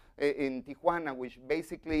Mexico, in Tijuana, which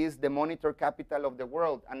basically is the monitor capital of the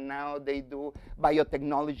world. And now they do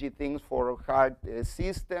biotechnology things for hard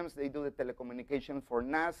systems. They do the telecommunications for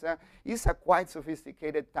NASA. It's a quite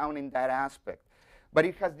sophisticated town in that aspect. But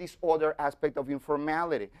it has this other aspect of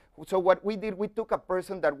informality. So what we did, we took a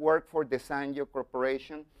person that worked for the Sanyo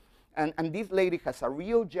Corporation, and this lady has a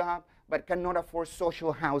real job, but cannot afford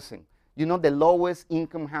social housing. You know, the lowest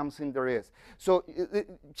income housing there is. So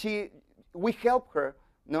we helped her,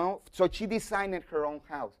 no? So she designed her own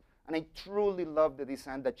house. And I truly love the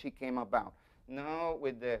design that she came about. No,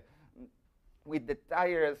 with the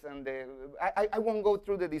tires and I won't go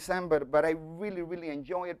through the design, but I really, really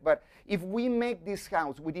enjoy it. But if we make this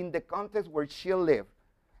house within the context where she lived,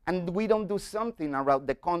 and we don't do something around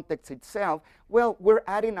the context itself, well, we're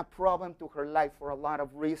adding a problem to her life for a lot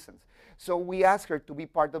of reasons. So we asked her to be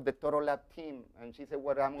part of the Toro Lab team. And she said,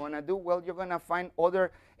 what I'm going to do? Well, you're going to find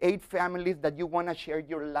other 8 families that you want to share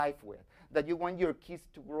your life with, that you want your kids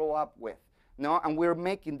to grow up with. No? And we're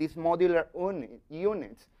making these modular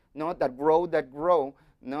units, no, that grow,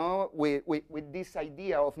 no, with this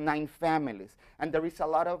idea of 9 families. And there is a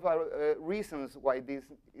lot of reasons why this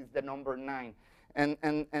is the number 9.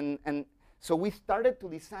 And so we started to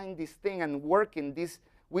design this thing and work in this.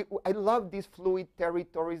 I love these fluid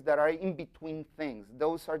territories that are in between things.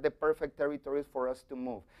 Those are the perfect territories for us to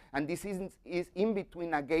move. And this is in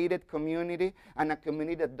between a gated community and a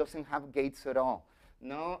community that doesn't have gates at all.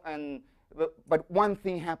 No? But one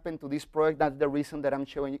thing happened to this project, that's the reason that I'm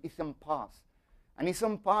showing you, it's on pause. And it's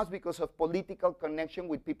on pause because of political connection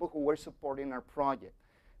with people who were supporting our project.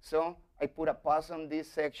 So I put a pause on this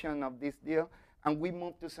section of this deal, and we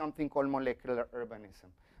moved to something called molecular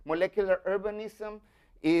urbanism. Molecular urbanism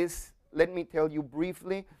is, let me tell you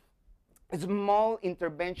briefly, small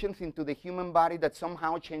interventions into the human body that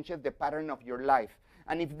somehow changes the pattern of your life.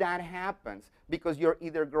 And if that happens, because you're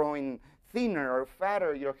either growing thinner or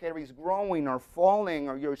fatter, your hair is growing or falling,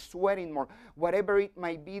 or you're sweating more, whatever it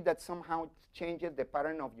might be that somehow changes the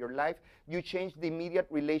pattern of your life, you change the immediate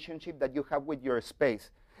relationship that you have with your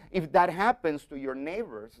space. If that happens to your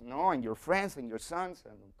neighbors, no, and your friends and your sons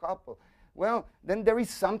and couple, well, then there is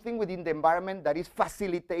something within the environment that is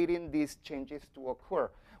facilitating these changes to occur.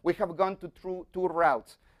 We have gone to two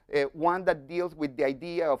routes. One that deals with the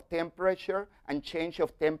idea of temperature and change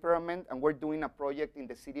of temperament, and we're doing a project in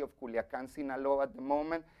the city of Culiacán, Sinaloa at the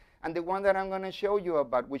moment. And the one that I'm going to show you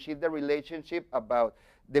about, which is the relationship about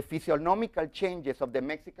the physiognomical changes of the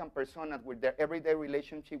Mexican personas with their everyday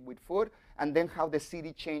relationship with food, and then how the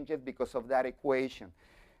city changes because of that equation.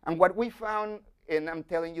 And what we found, and I'm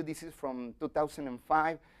telling you this is from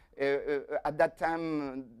 2005, at that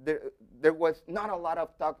time, there was not a lot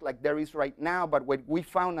of talk like there is right now, but what we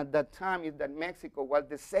found at that time is that Mexico was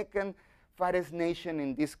the second fattest nation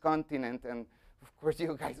in this continent, and of course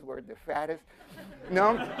you guys were the fattest,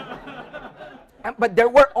 no? But there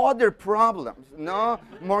were other problems, no?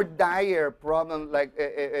 More dire problems, like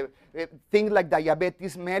things like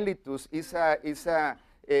diabetes mellitus is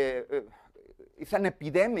an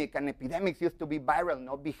epidemic, and epidemics used to be viral,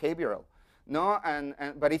 not behavioral. No,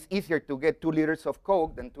 but it's easier to get 2 liters of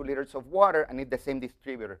Coke than 2 liters of water, and it's the same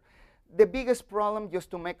distributor. The biggest problem, just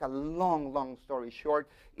to make a long story short,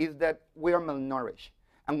 is that we are malnourished.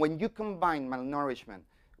 And when you combine malnourishment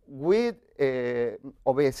with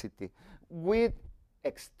obesity, with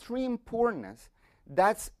extreme poorness,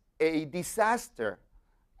 that's a disaster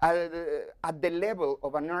at the level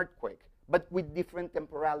of an earthquake, but with different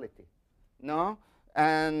temporality. No?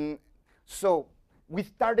 And so we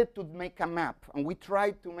started to make a map, and we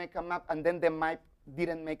tried to make a map, and then the map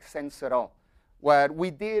didn't make sense at all. What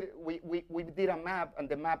we did, we did a map, and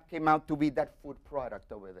the map came out to be that food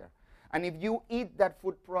product over there. And if you eat that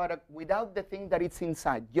food product without the thing that it's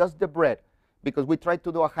inside, just the bread, because we tried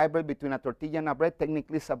to do a hybrid between a tortilla and a bread,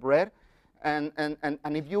 technically it's a bread, and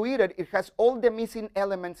if you eat it, it has all the missing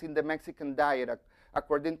elements in the Mexican diet,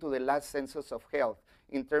 according to the last census of health,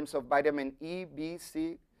 in terms of vitamin E, B,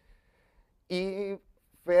 C, E,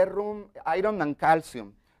 ferrum, iron, and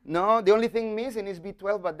calcium. No, the only thing missing is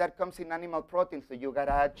B12, but that comes in animal protein, so you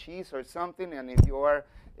gotta add cheese or something, and if you are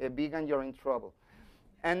a vegan, you're in trouble.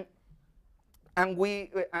 And we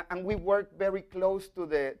work very close to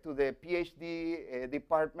the PhD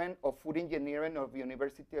department of food engineering of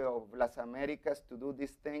University of Las Americas to do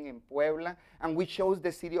this thing in Puebla. And we chose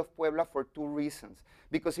the city of Puebla for two reasons.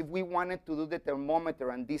 Because if we wanted to do the thermometer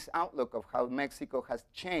and this outlook of how Mexico has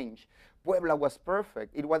changed, Puebla was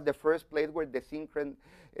perfect. It was the first place where the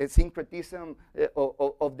syncretism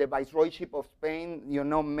of the viceroyship of Spain,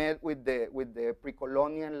 met with the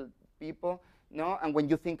pre-colonial people. No, and when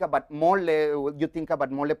you think about mole, you think about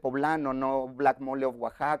mole poblano, no black mole of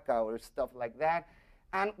Oaxaca or stuff like that.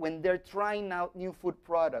 And when they're trying out new food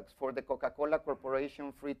products for the Coca-Cola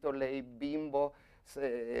Corporation, Frito-Lay, Bimbo,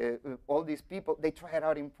 all these people, they try it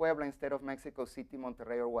out in Puebla instead of Mexico City,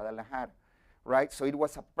 Monterrey, or Guadalajara, right? So it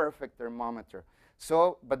was a perfect thermometer.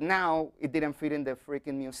 So, but now it didn't fit in the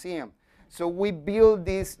freaking museum. So we built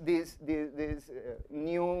this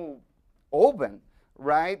new oven,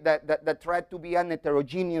 right, that tried to be an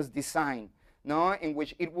heterogeneous design, no, in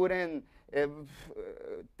which it wouldn't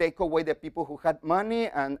take away the people who had money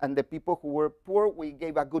and the people who were poor. We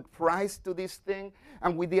gave a good price to this thing,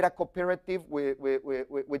 and we did a cooperative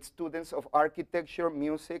with students of architecture,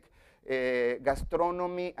 music,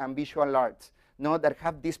 gastronomy, and visual arts, no, that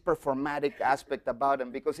have this performatic aspect about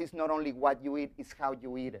them, because it's not only what you eat, it's how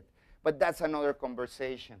you eat it. But that's another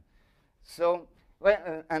conversation. So,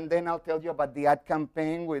 well, and then I'll tell you about the ad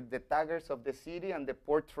campaign with the taggers of the city and the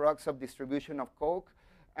port trucks of distribution of Coke.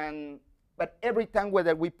 But every time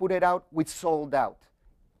whether we put it out, we sold out.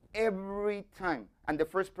 Every time. And the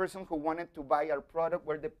first person who wanted to buy our product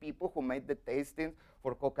were the people who made the tastings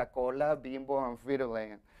for Coca-Cola, Bimbo, and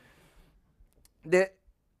Frito-Lay.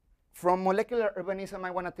 From molecular urbanism,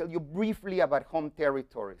 I want to tell you briefly about home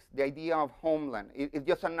territories, the idea of homeland. It's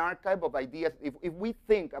just an archive of ideas. If we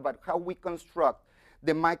think about how we construct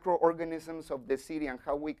the microorganisms of the city and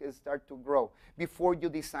how we can start to grow, before you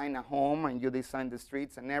design a home and you design the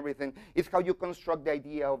streets and everything, it's how you construct the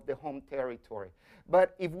idea of the home territory.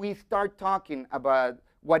 But if we start talking about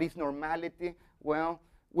what is normality, well,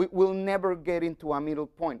 we'll never get into a middle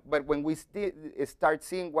point. But when we start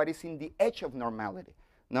seeing what is in the edge of normality,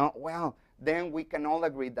 no, well, then we can all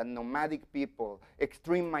agree that nomadic people,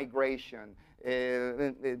 extreme migration,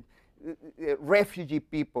 refugee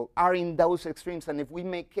people are in those extremes. And if we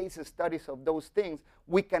make case studies of those things,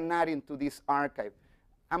 we can add into this archive.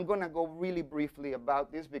 I'm going to go really briefly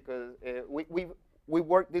about this because we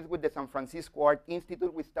worked this with the San Francisco Art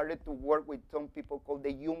Institute. We started to work with some people called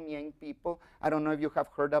the Yumian people. I don't know if you have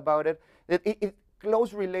heard about it. It's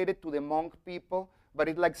close related to the Hmong people, but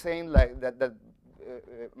it's like saying like that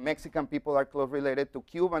Mexican people are close related to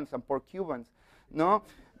Cubans and poor Cubans, no?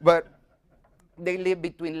 But they live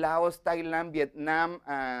between Laos, Thailand, Vietnam,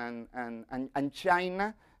 and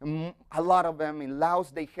China. A lot of them in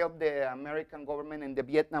Laos. They helped the American government in the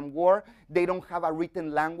Vietnam War. They don't have a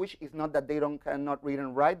written language. It's not that they cannot read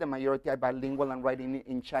and write. The majority are bilingual and writing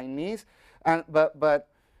in Chinese. But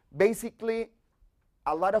basically,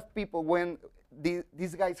 a lot of people, when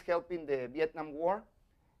these guys helped in the Vietnam War,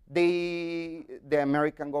 the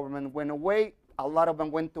American government went away. A lot of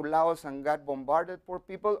them went to Laos and got bombarded, poor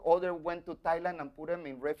people. Others went to Thailand and put them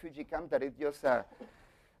in refugee camps. That is just a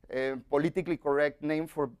politically correct name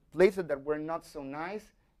for places that were not so nice.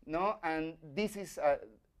 No? And this is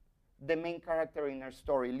the main character in our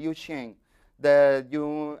story, Liu Sheng.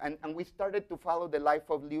 And we started to follow the life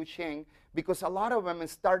of Liu Sheng because a lot of them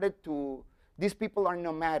started to, these people are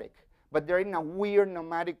nomadic, but they're in a weird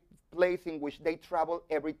nomadic place in which they travel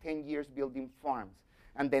every 10 years building farms.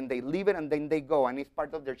 And then they leave it and then they go, and it's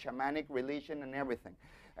part of their shamanic religion and everything.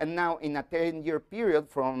 And now in a 10-year period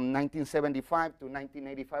from 1975 to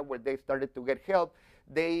 1985 where they started to get help,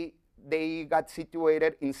 they got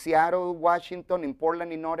situated in Seattle, Washington, in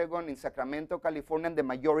Portland, in Oregon, in Sacramento, California, and the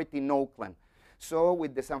majority in Oakland. So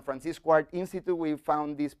with the San Francisco Art Institute, we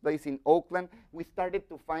found this place in Oakland. We started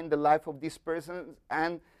to find the life of these persons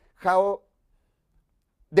and how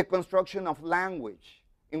the construction of language,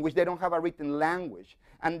 in which they don't have a written language.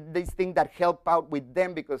 And these things that help out with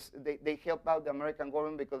them because they help out the American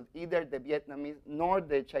government because either the Vietnamese nor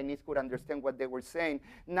the Chinese could understand what they were saying.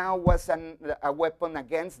 Now was a weapon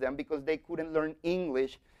against them because they couldn't learn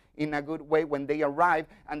English in a good way when they arrive,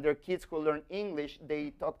 and their kids who learn English,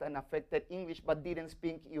 they talked an affected English but didn't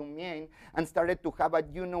speak Yumien, and started to have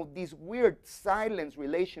these weird silence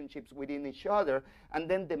relationships within each other. And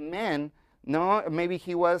then the man, no, maybe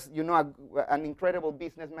he was, an incredible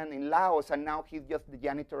businessman in Laos, and now he's just the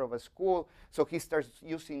janitor of a school. So he starts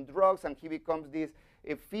using drugs, and he becomes this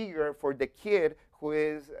figure for the kid who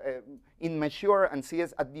is immature and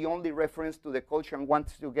sees as the only reference to the culture and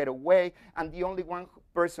wants to get away. And the only one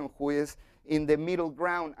person who is in the middle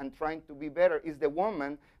ground and trying to be better is the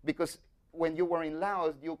woman, because when you were in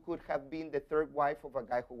Laos, you could have been the third wife of a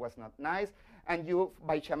guy who was not nice, and you,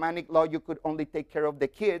 by shamanic law, you could only take care of the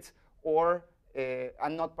kids or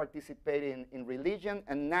and not participate in religion.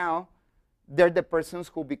 And now they're the persons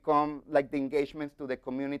who become like the engagements to the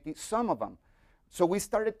community, some of them. So we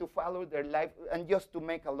started to follow their life, and just to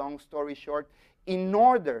make a long story short, in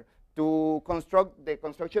order to construct the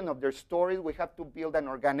construction of their stories, we have to build an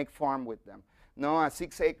organic farm with them. No, a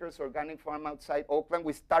 6 acres organic farm outside Oakland.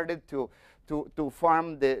 We started to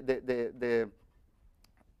farm the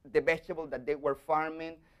vegetable that they were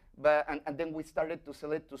farming. And then we started to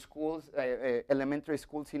sell it to schools, elementary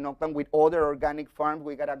schools in Oakland with other organic farms.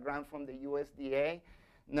 We got a grant from the USDA,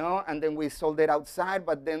 no, and then we sold it outside.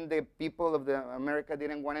 But then the people of America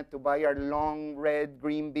didn't want to buy our long red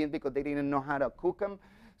green beans because they didn't know how to cook them.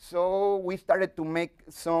 So we started to make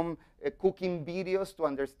some cooking videos to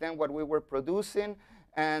understand what we were producing.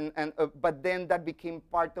 But then that became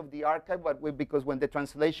part of the archive. Because when the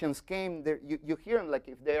translations came, you hear them like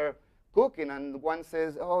if they're cooking, and one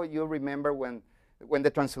says, "Oh, you remember when the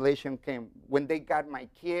translation came, when they got my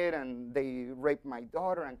kid and they raped my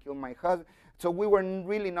daughter and killed my husband." So we were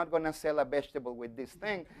really not going to sell a vegetable with this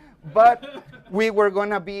thing, but we were going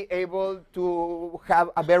to be able to have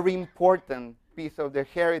a very important piece of their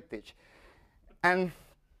heritage. And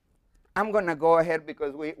I'm going to go ahead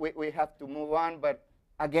because we have to move on, but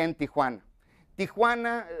again, Tijuana.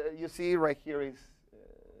 Tijuana, you see right here is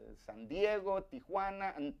San Diego,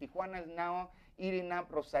 Tijuana, and Tijuana is now eating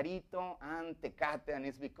up Rosarito and Tecate, and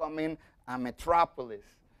it's becoming a metropolis,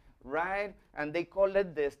 right? And they call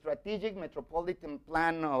it the Strategic Metropolitan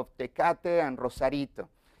Plan of Tecate and Rosarito,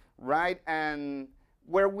 right? And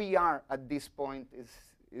where we are at this point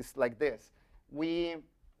is like this. We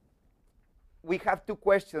have to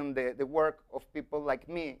question the work of people like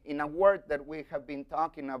me in a word that we have been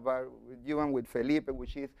talking about with you and with Felipe,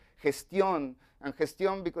 which is gestión. And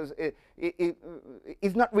gestión, because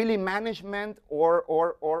it's not really management or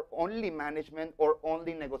only management or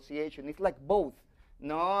only negotiation. It's like both.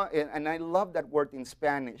 No, and I love that word in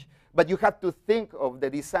Spanish. But you have to think of the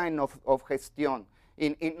design of gestión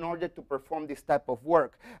in order to perform this type of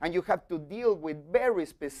work. And you have to deal with very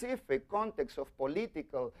specific context of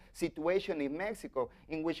political situation in Mexico,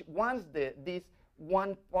 in which once this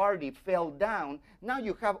one party fell down, now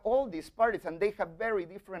you have all these parties, and they have very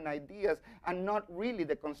different ideas, and not really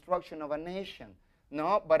the construction of a nation.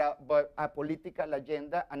 No, but a political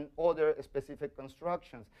agenda and other specific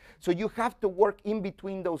constructions. So you have to work in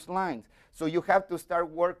between those lines. So you have to start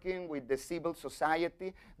working with the civil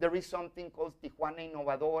society. There is something called Tijuana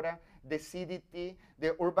Innovadora, the CDT,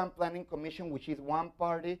 the Urban Planning Commission, which is one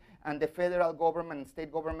party, and the federal government and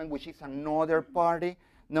state government, which is another party.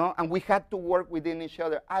 No, and we had to work within each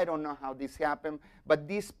other. I don't know how this happened, but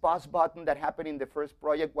this pause button that happened in the first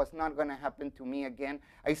project was not going to happen to me again.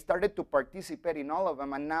 I started to participate in all of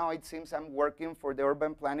them, and now it seems I'm working for the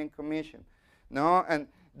Urban Planning Commission. No, and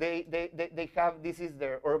they have, this is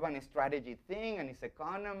their urban strategy thing, and its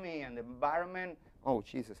economy and the environment. Oh,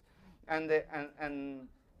 Jesus. And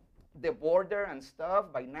the border and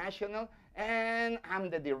stuff, binational, and I'm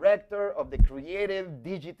the director of the Creative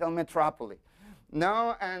Digital Metropolis.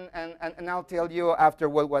 No, and I'll tell you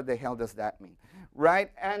afterward what the hell does that mean,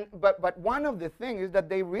 right? But one of the things is that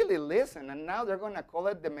they really listen, and now they're going to call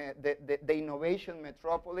it the Innovation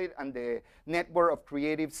Metropolis and the Network of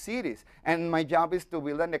Creative Cities. And my job is to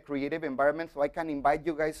build a creative environment so I can invite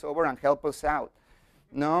you guys over and help us out,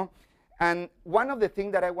 no? And one of the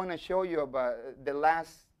things that I want to show you about the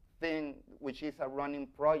last thing, which is a running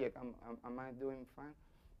project. Am I doing fine?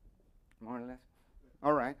 More or less?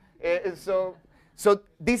 All right. So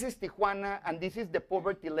this is Tijuana, and this is the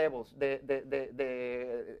poverty levels. The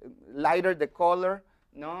lighter the color,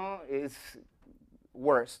 no, is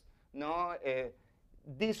worse. No,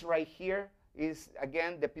 this right here is,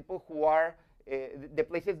 again, the people who are, the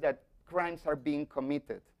places that crimes are being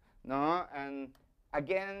committed. No, and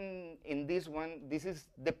again, in this one, this is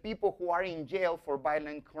the people who are in jail for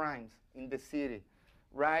violent crimes in the city,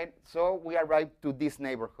 right? So we arrived to this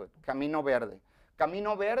neighborhood, Camino Verde.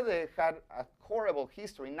 Camino Verde had a horrible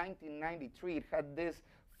history. In 1993, it had this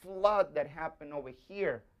flood that happened over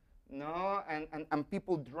here, no, and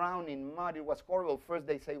people drowned in mud. It was horrible. First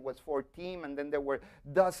they say it was 14, and then there were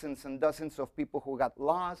dozens and dozens of people who got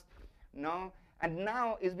lost, no, and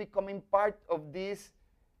now it's becoming part of this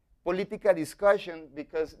political discussion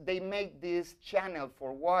because they make this channel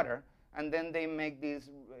for water, and then they make these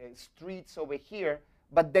streets over here,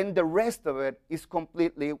 but then the rest of it is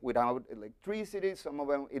completely without electricity. Some of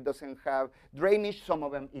them, it doesn't have drainage. Some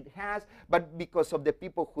of them, it has. But because of the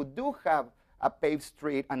people who do have a paved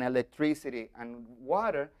street and electricity and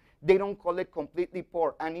water, they don't call it completely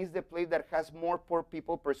poor. And it's the place that has more poor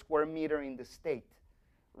people per square meter in the state,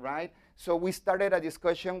 right? So we started a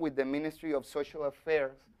discussion with the Ministry of Social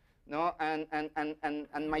Affairs, no?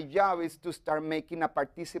 And my job is to start making a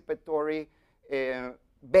participatory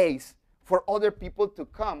base for other people to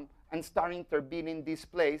come and start intervening this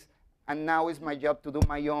place. And now it's my job to do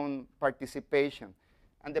my own participation.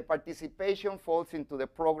 And the participation falls into the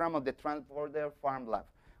program of the Transborder Farm Lab.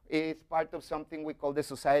 It's part of something we call the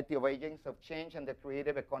Society of Agents of Change and the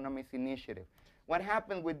Creative Economies Initiative. What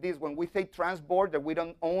happened with this, when we say transborder, we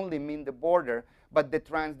don't only mean the border, but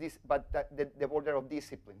the border of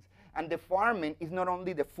disciplines. And the farming is not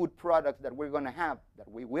only the food products that we're going to have, that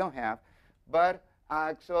we will have, but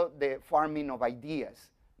also the farming of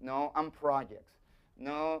ideas, no, and projects.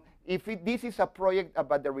 No, this is a project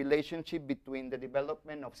about the relationship between the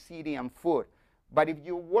development of city and food. But if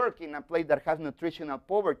you work in a place that has nutritional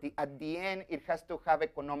poverty, at the end, it has to have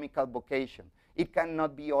economical vocation. It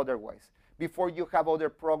cannot be otherwise. Before you have other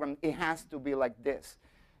programs, it has to be like this.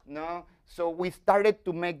 No? So we started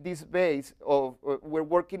to make this base of, we're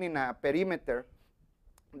working in a perimeter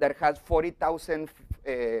that has 40,000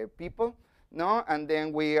 people. No, and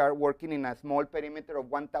then we are working in a small perimeter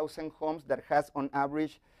of 1,000 homes that has, on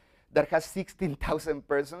average, that has 16,000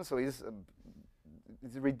 persons. So it's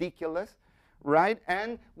ridiculous, right?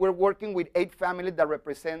 And we're working with 8 families that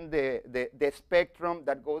represent the spectrum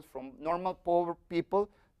that goes from normal poor people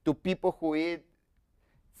to people who eat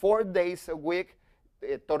 4 days a week,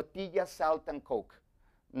 tortilla, salt, and Coke.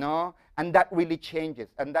 No, and that really changes,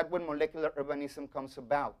 and that's when molecular urbanism comes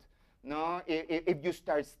about. No, if you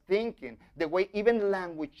start thinking, the way even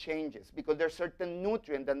language changes, because there's certain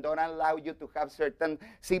nutrients that don't allow you to have certain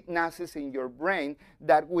synapses in your brain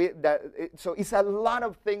so it's a lot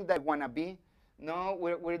of things that want to be. No,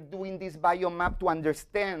 we're doing this biomap to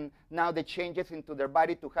understand now the changes into their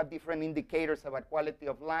body, to have different indicators about quality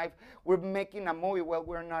of life. We're making a movie. Well,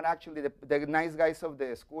 we're not actually, the nice guys of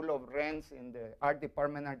the School of Rents in the art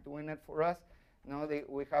department are doing it for us. No,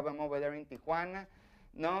 we have them over there in Tijuana.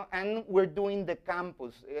 No, and we're doing the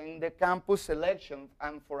campus. In the campus selection,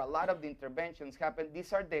 and for a lot of the interventions happen,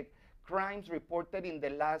 these are the crimes reported in the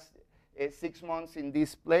last 6 months in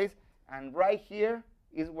this place. And right here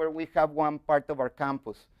is where we have one part of our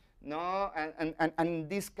campus. No, and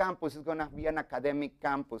this campus is going to be an academic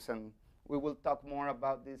campus, and we will talk more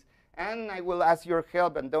about this. And I will ask your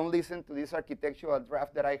help, and don't listen to this architectural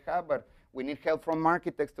draft that I have, but we need help from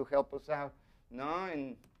architects to help us out. No,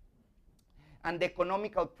 and the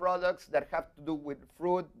economical products that have to do with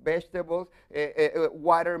fruit, vegetables,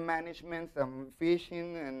 water management,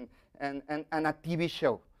 fishing, and a TV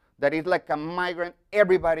show that is like a migrant.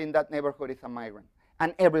 Everybody in that neighborhood is a migrant,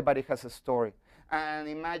 and everybody has a story. And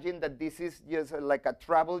imagine that this is just like a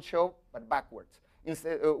travel show, but backwards.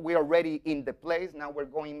 Instead, we're already in the place. Now we're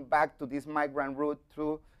going back to this migrant route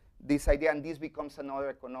through this idea, and this becomes another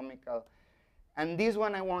economical. And this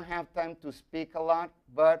one I won't have time to speak a lot,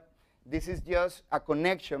 but this is just a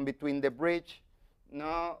connection between the bridge,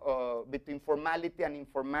 no, between formality and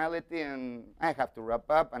informality, and I have to wrap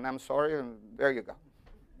up, and I'm sorry, and there you go.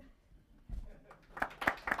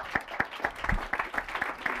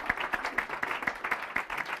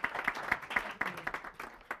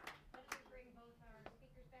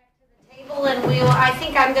 And I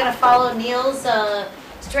think I'm going to follow Neil's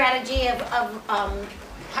strategy of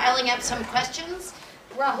piling up some questions.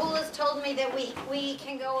 Rahul has told me that we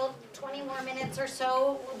can go 20 more minutes or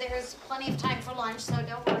so. There's plenty of time for lunch, so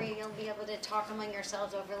don't worry, you'll be able to talk among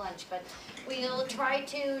yourselves over lunch. But we'll try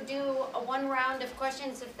to do one round of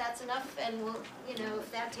questions if that's enough, and we'll,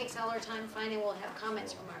 if that takes all our time, fine, and we'll have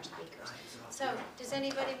comments from our speakers. So, does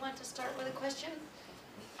anybody want to start with a question?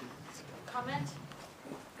 Comment?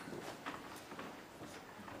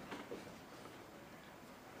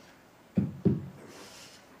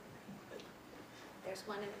 There's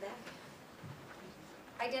one in the back.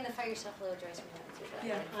 Identify yourself, low address.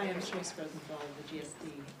 Yeah, hi, I'm Sharice Rosenthal of the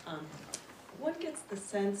GSD. One gets the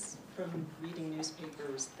sense from reading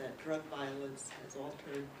newspapers that drug violence has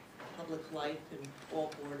altered public life in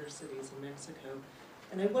all border cities in Mexico.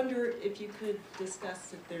 And I wonder if you could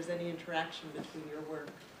discuss if there's any interaction between your work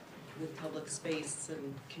with public space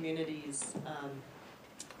and communities,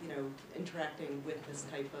 you know, interacting with this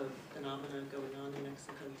type of phenomena going on in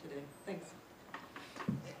Mexico today. Thanks.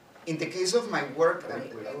 In the case of my work, We're gonna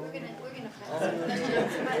pass some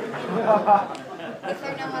questions, but if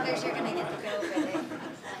there are no others, you're gonna get to go over there.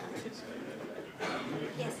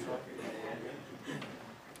 Yes.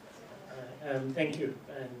 Thank you,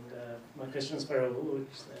 and my question is for Raul, and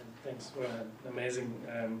thanks for an amazing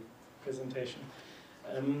presentation.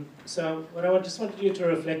 So what I just wanted you to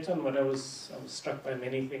reflect on, I was struck by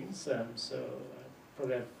many things, so I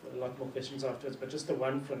probably have a lot more questions afterwards, but just the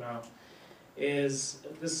one for now is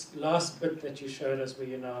this last bit that you showed us where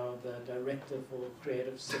you're now the director for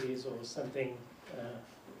creative cities or something,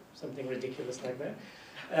 something ridiculous like that.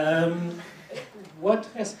 What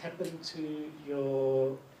has happened to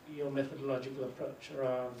your methodological approach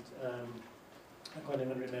around, I can't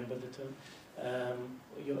even remember the term,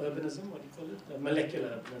 your urbanism, what do you call it? Molecular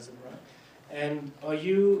urbanism, right? And are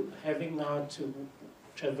you having now to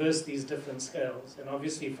traverse these different scales? And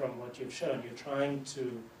obviously from what you've shown, you're trying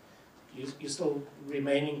to, you're still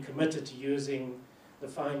remaining committed to using the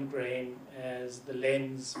fine grain as the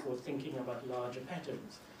lens for thinking about larger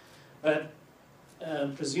patterns. But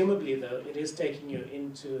presumably though, it is taking you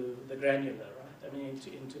into the granular, right? I mean,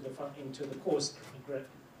 into the coarse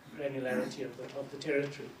granularity of the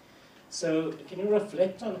territory. So can you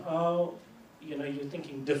reflect on how you're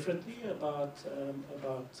thinking differently about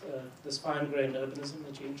this fine-grained urbanism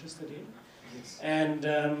that you're interested in, yes. And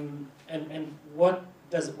what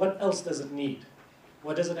else does it need?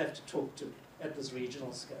 What does it have to talk to at this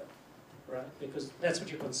regional scale, right? Because that's what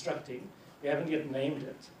you're constructing. We haven't yet named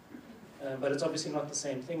it, but it's obviously not the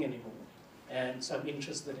same thing anymore. And so I'm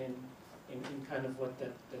interested in kind of what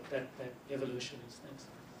that evolution is. Thanks.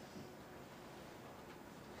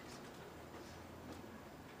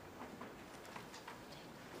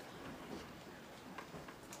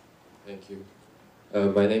 Thank you.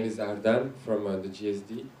 My name is Ardan from the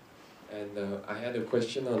GSD, and I had a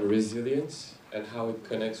question on resilience and how it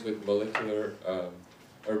connects with molecular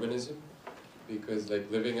urbanism, because like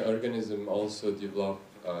living organism also develop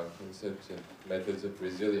concepts and methods of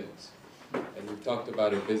resilience. And we've talked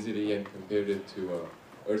about obesity and compared it to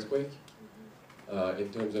earthquake in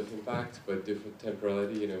terms of impact, but different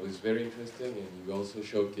temporality, and it was very interesting, and you also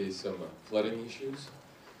showcased some flooding issues.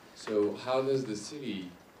 So how does the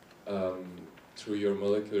city through your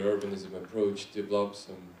molecular urbanism approach, develop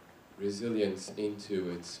some resilience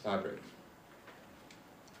into its fabric?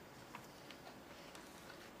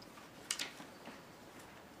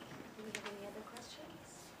 Do we have any other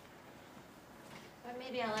questions? Or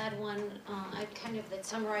maybe I'll add one, that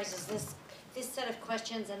summarizes this set of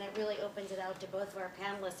questions, and it really opens it out to both of our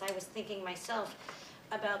panelists. I was thinking myself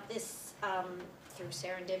about this through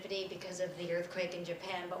serendipity because of the earthquake in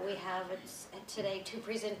Japan, but we have today two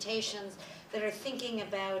presentations that are thinking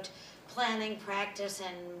about planning practice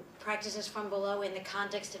and practices from below in the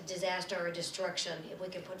context of disaster or destruction. If we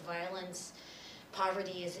could put violence,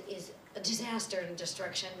 poverty is a disaster and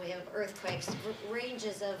destruction. We have earthquakes,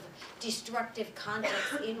 ranges of destructive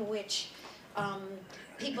contexts in which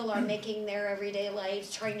people are making their everyday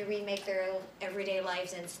lives, trying to remake their everyday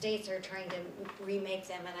lives, and states are trying to remake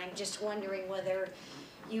them. And I'm just wondering whether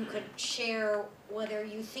you could share whether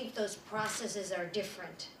you think those processes are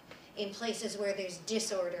different in places where there's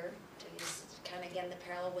disorder, to use kind of again the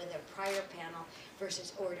parallel with a prior panel,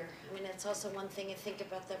 versus order. I mean, that's also one thing to think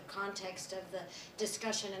about the context of the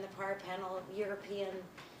discussion in the prior panel of European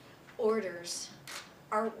orders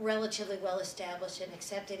are relatively well established and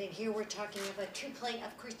accepted. And here we're talking about two plane.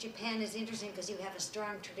 Of course, Japan is interesting because you have a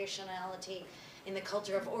strong traditionality in the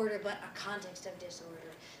culture of order, but a context of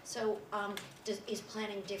disorder. So is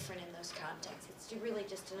planning different in those contexts? It's really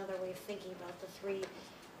just another way of thinking about the three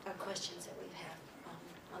questions that we've had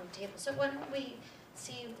on the table. So why don't we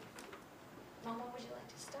see, Mama, would you like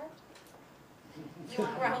to start? You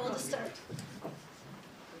want Rahul to start?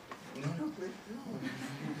 No, please,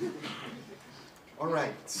 no. All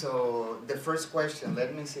right, so the first question,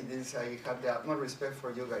 let me see this. I have the utmost respect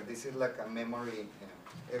for you guys. This is like a memory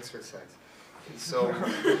exercise. So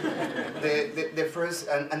the first,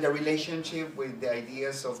 and the relationship with the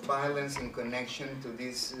ideas of violence in connection to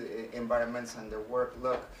these environments and their work.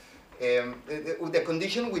 Look, the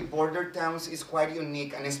condition with border towns is quite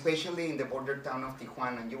unique, and especially in the border town of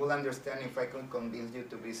Tijuana. You will understand if I can convince you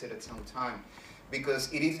to visit at some time.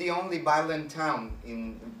 Because it is the only violent town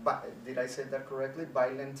in, did I say that correctly?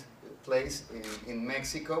 Violent place in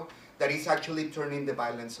Mexico that is actually turning the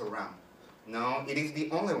violence around. No, it is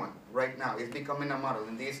the only one right now. It's becoming a model.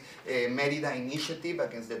 And this Merida initiative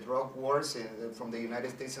against the drug wars from the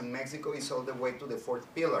United States and Mexico is all the way to the fourth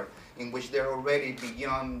pillar, in which they're already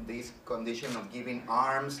beyond this condition of giving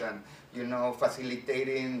arms and, you know,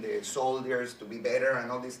 facilitating the soldiers to be better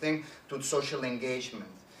and all these things, to social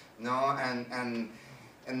engagement. No,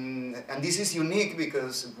 and this is unique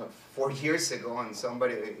because 4 years ago, and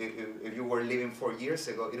somebody, if you were living 4 years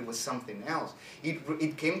ago, it was something else.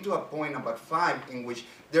 It came to a point, about 5, in which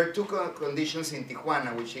there are two conditions in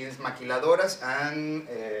Tijuana, which is maquiladoras and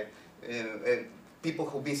people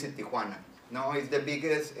who visit Tijuana. No, it's the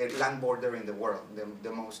biggest land border in the world,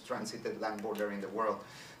 the most transited land border in the world.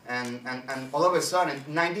 And all of a sudden,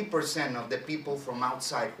 90% of the people from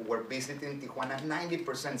outside who were visiting Tijuana,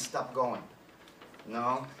 90% stopped going.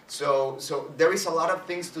 No, so there is a lot of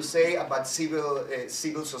things to say about civil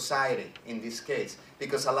society in this case,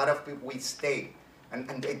 because a lot of people, we stay,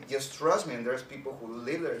 and they just trust me, and there's people who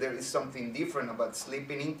live there. There is something different about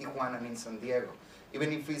sleeping in Tijuana and in San Diego,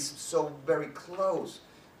 even if it's so very close.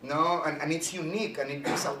 No, and it's unique, and it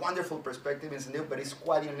gives a wonderful perspective in San Diego, but it's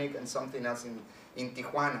quite unique and something else in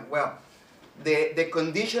Tijuana. Well, the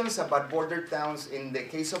conditions about border towns in the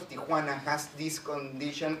case of Tijuana has this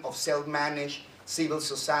condition of self-managed civil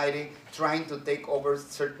society trying to take over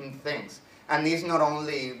certain things. And it's not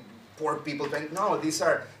only poor people, no, these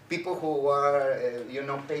are people who are, you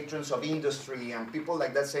know, patrons of industry and people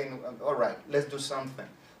like that saying, all right, let's do something.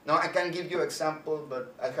 Now, I can give you example,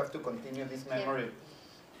 but I have to continue this memory.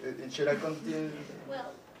 Yeah. Should I continue?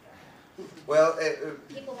 Well,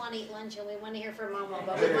 people want to eat lunch and we want to hear from Momo,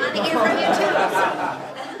 but we want to hear from you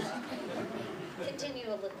too. Continue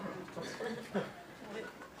a little.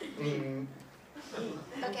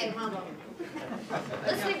 Okay, Momo.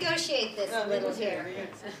 Let's negotiate this a little here.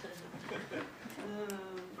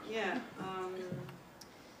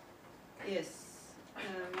 Yes.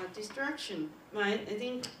 Distraction. I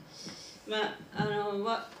think, like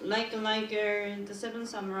the Seven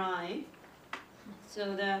Samurai.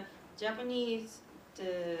 So the Japanese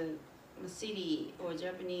city or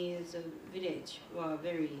Japanese village were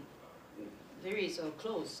very so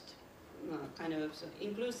closed, kind of so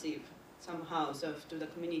inclusive somehow to the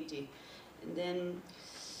community. And then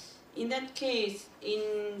in that case,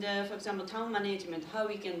 in the, for example, town management, how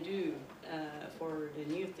we can do for the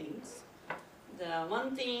new things. The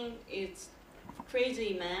one thing is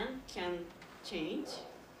crazy man can change,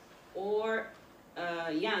 or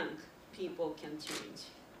young people can change.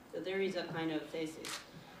 So there is a kind of thesis.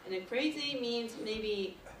 And then crazy means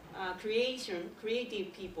maybe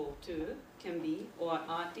creative people too can be, or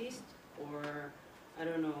artists, or I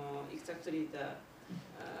don't know exactly the,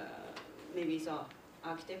 maybe the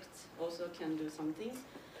architects also can do something.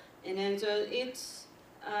 And then so it's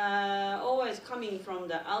always coming from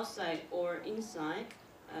the outside or inside,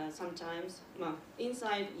 sometimes, well,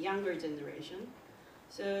 inside younger generation,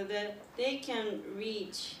 so that they can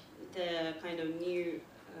reach the kind of new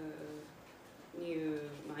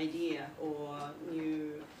idea or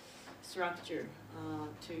new structure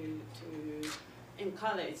to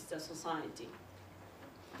encourage the society.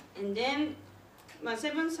 And then,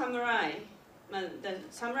 Seven Samurai, the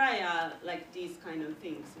samurai are like these kind of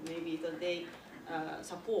things. Maybe that they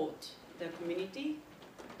support the community,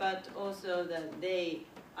 but also that they,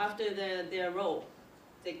 after their role,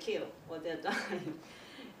 they kill or they die.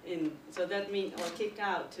 So that means, or kick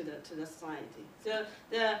out to the society. So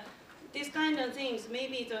these kind of things,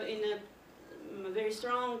 maybe in a very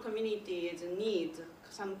strong community, it needs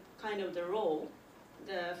some kind of the role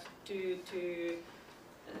to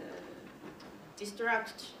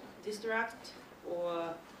distract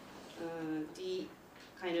or the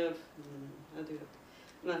kind of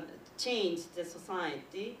change the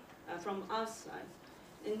society from outside.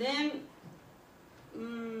 And then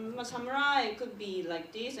samurai could be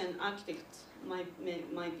like this, and architects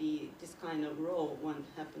might be this kind of role when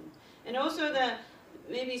happen. And also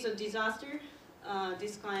maybe it's a disaster,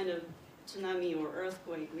 this kind of tsunami or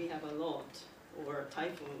earthquake we have a lot, or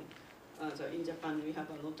typhoon. So in Japan we have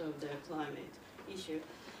a lot of the climate issue.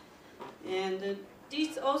 And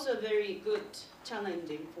this also very good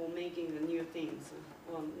challenging for making the new things,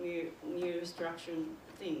 or new structure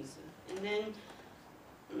things. And then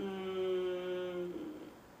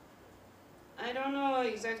I don't know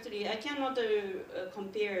exactly, I cannot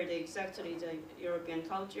compare exactly the European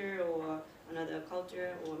culture or another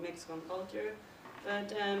culture or Mexican culture,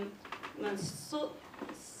 but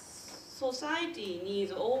society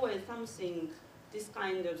needs always something, this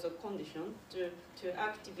kind of condition to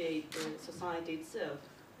activate the society itself.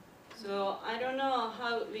 So I don't know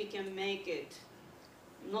how we can make it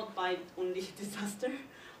not by only disaster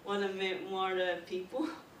want to make more people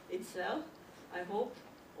itself, I hope,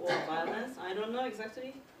 or violence. I don't know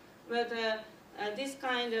exactly. But this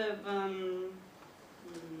kind of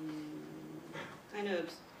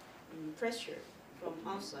pressure from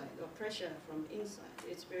outside or pressure from inside,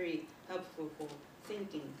 it's very helpful for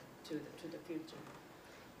thinking to the future.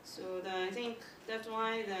 So I think that's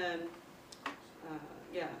why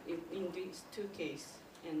in these two cases,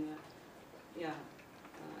 and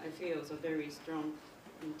I feel it's a very strong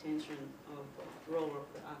intention of role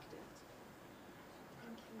of the architect.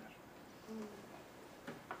 Thank you.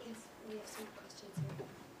 Yes, we have some questions here.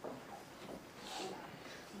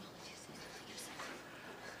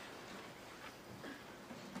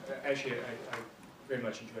 Actually, I very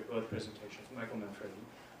much enjoyed both presentations, Michael Manfredi.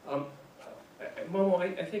 Momo,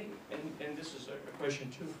 I think, and this is a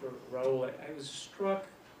question too for Raul, I was struck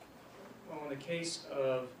on the case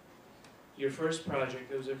of your first project.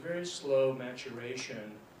 There was a very slow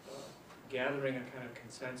maturation, gathering a kind of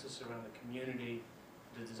consensus around the community.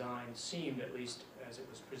 The design seemed, at least as it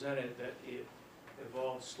was presented, that it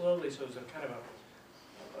evolved slowly, so it was a kind of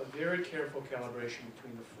a very careful calibration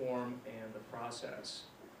between the form and the process.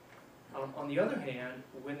 On the other hand,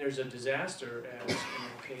 when there's a disaster, as in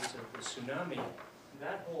the case of the tsunami,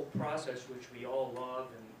 that whole process, which we all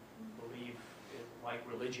love and believe, like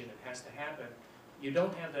religion, it has to happen, you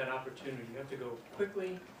don't have that opportunity. You have to go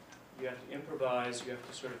quickly, you have to improvise, you have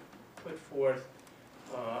to sort of put forth,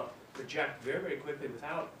 project very, very quickly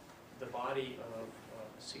without the body of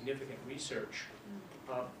significant research.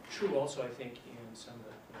 True also, I think, in some of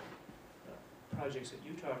the projects that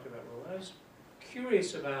you talked about, Raul. I was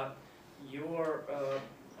curious about your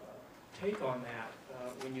take on that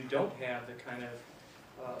when you don't have the kind of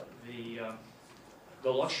the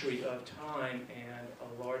luxury of time and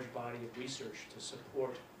a large body of research to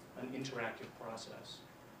support an interactive process.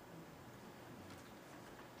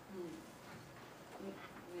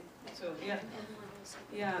 So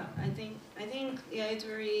I think it's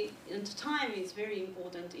very, and time is very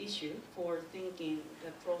important issue for thinking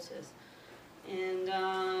the process, and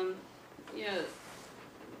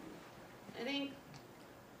I think,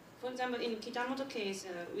 for example, in Kitamoto case,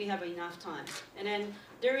 we have enough time, and then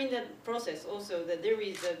during the process also that there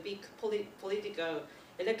is a big political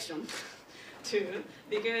election too,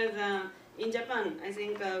 because in Japan, I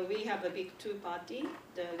think we have a big two-party,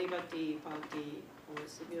 the Liberty Party or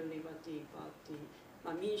Civil Liberty Party,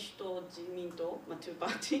 民主党、自民党, 2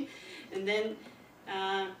 party, and then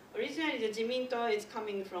originally the 自民党 is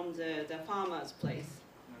coming from the farmers' place,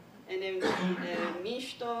 and then the 民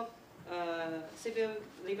主党 Civil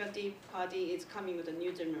Liberty Party is coming with a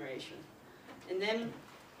new generation, and then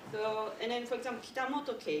for example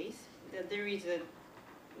Kitamoto case, that there is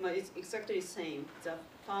it's exactly the same, the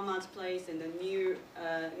farmers' place and the new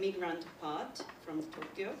migrant part from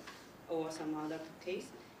Tokyo or some other case,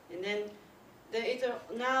 and then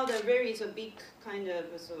now there is a big kind of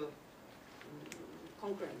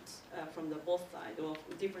concurrence from the both sides of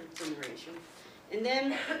different generation, and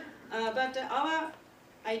then but our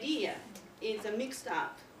idea is mixed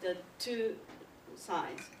up the two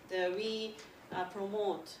sides. We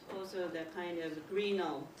promote also the kind of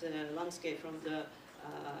greener the landscape from the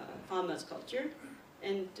farmers' culture,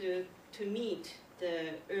 and to meet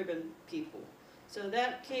the urban people. So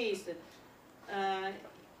that case,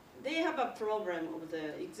 they have a problem of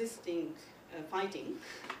the existing fighting.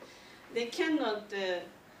 They cannot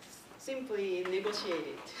simply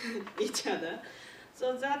negotiate each other.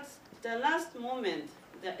 So that's the last moment.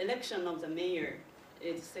 The election of the mayor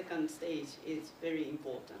is second stage is very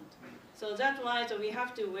important. So that's why we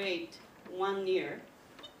have to wait 1 year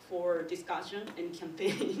for discussion and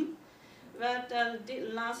campaign. But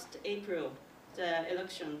last April, the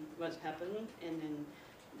election was happening, and then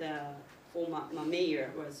the former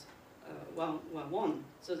mayor was won.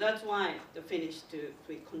 So that's why the finish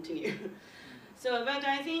we continue. So, but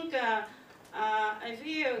I think I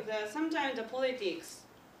feel that sometimes the politics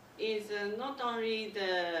is not only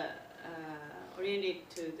the oriented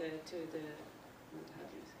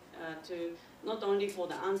to not only for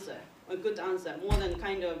the answer, a good answer, more than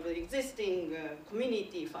kind of existing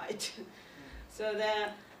community fight. So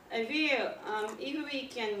that I feel if we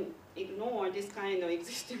can ignore this kind of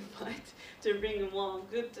existing fight to bring a more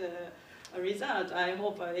good result, I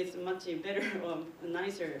hope it's much better or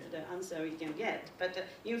nicer the answer we can get. But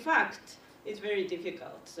in fact, it's very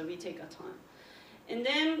difficult, so we take our time. And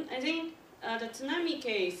then I think the tsunami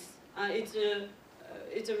case, it's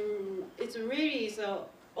really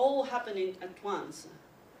all happening at once,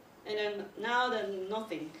 and then now there's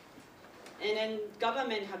nothing, and then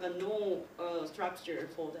government have no structure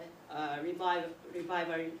for the revival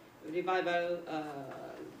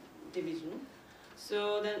division.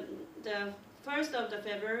 So the 1st of the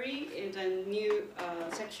February is a new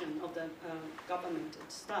section of the government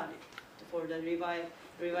started for the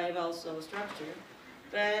revival structure.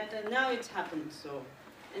 But now it's happened so.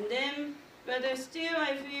 And then, but still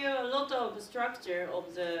I feel a lot of structure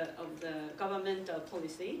of the governmental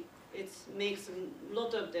policy. It makes a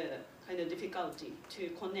lot of the kind of difficulty to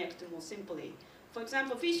connect more simply. For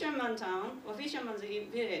example, fisherman town or fisherman's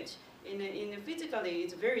village, in physically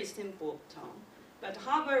it's a very simple town. But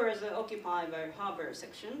harbor is occupied by harbor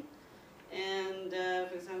section. And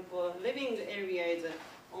for example, living area is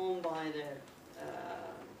owned by the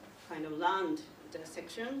kind of land the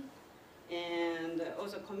section. And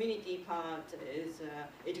also community part is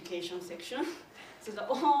education section. So the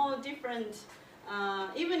all different,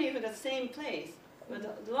 even if it's the same place,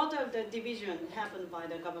 but a lot of the division happened by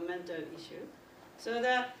the governmental issue. So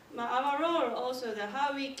that our role also the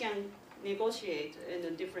how we can negotiate in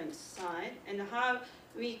a different side and how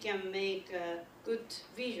we can make a good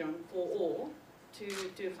vision for all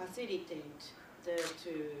to facilitate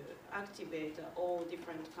to activate all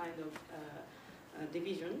different kind of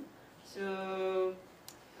division. So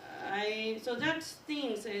so that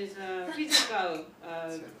things is physical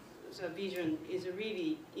so vision is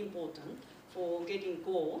really important for getting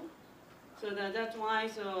goal. So that's why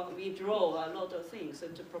we draw a lot of things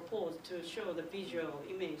to propose to show the visual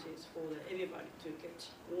images for everybody to get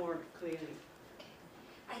more clearly.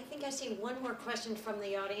 I think I see one more question from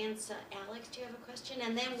the audience. Alex, do you have a question?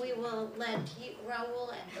 And then we will let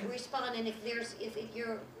Raul respond, and if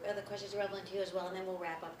your other questions are relevant to you as well, and then we'll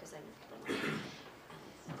wrap up because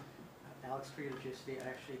Alex Fried of GSD,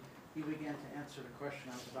 actually, you began to answer the question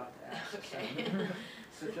I was about to ask. Okay.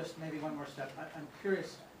 So just maybe one more step. I'm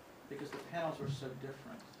curious, because the panels were so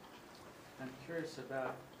different, I'm curious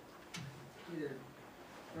about either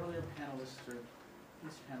earlier panelists or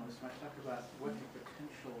these panelists might talk about what the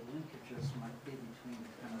potential linkages might be between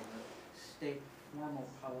kind of the state formal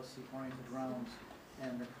policy-oriented realms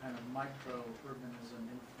and the kind of micro-urbanism,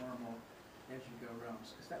 informal, as-you-go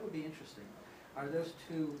realms, because that would be interesting. Are those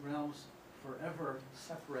two realms forever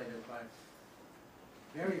separated by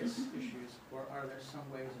various issues, or are there some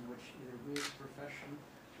ways in which either we as a profession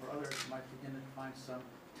or others might begin to find some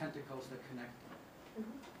tentacles that connect them?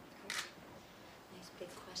 Nice big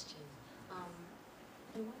question.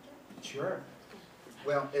 Sure.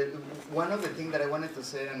 Well, one of the things that I wanted to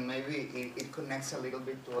say, and maybe it connects a little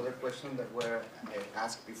bit to other questions that were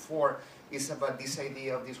asked before, is about this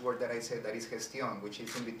idea of this word that I said, that is gestión, which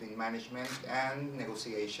is in between management and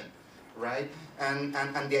negotiation, right? And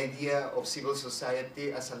the idea of civil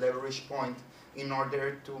society as a leverage point in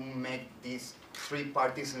order to make these three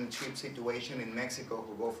partisanship situation in Mexico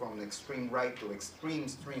who go from extreme right to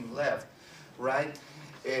extreme left, right?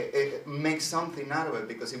 Make something out of it,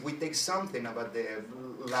 because if we take something about the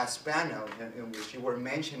last panel in which you were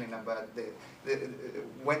mentioning about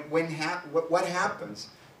what happens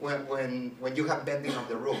when you have bending of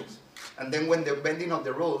the rules, and then when the bending of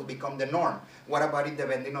the rules become the norm, what about if the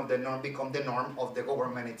bending of the norm become the norm of the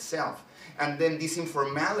government itself? And then this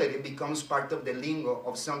informality becomes part of the lingo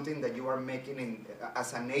of something that you are making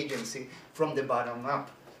as an agency from the bottom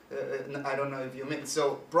up. I don't know if you mean,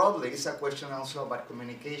 so probably it's a question also about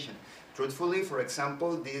communication. Truthfully, for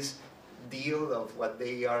example, this deal of what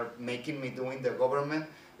they are making me do in the government,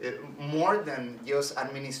 more than just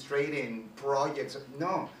administrating projects,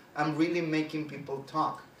 no, I'm really making people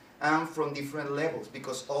talk. And from different levels,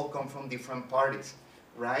 because all come from different parties,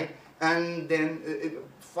 right? And then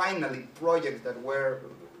finally, projects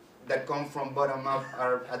that come from bottom up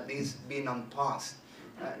are at least being on pause.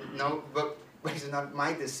 No, but it's not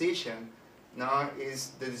my decision. No,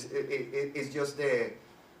 it's just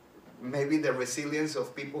maybe the resilience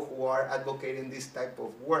of people who are advocating this type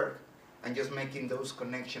of work and just making those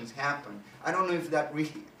connections happen. I don't know if that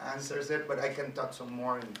really answers it, but I can talk some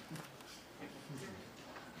more.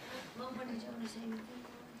 Mom, what did you want to say?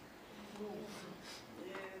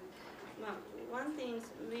 One thing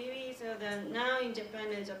maybe so that now in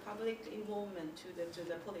Japan is a public involvement to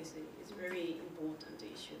the policy is very important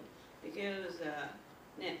issue, because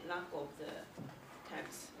lack of the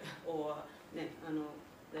tax or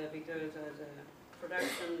because the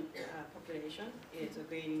production population is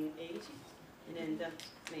gaining age, and then that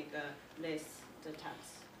make less the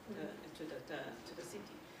tax to the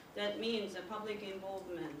city. That means the public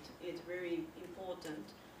involvement is very important,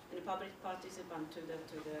 and the public participant to the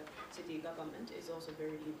city government is also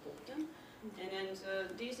very important. And then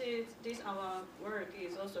And this our work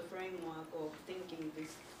is also framework of thinking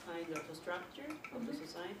this kind of a structure of the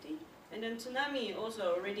society. And then tsunami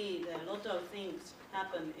also already a lot of things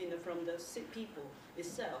happen from the people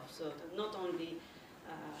itself. So not only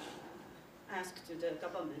asked to the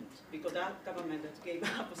government, because that government that gave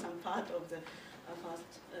up some part of the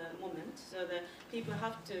first moment. So the people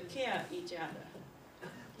have to care each other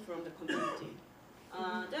from the community.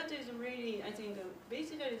 That is really, I think,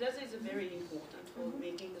 basically that is very important for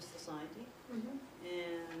making the society.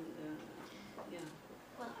 And yeah.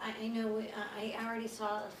 Well, I know I already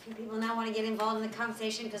saw a few people now want to get involved in the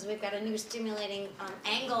conversation because we've got a new stimulating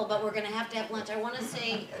angle, but we're going to have lunch. I want to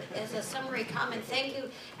say, as a summary comment, thank you,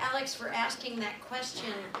 Alex, for asking that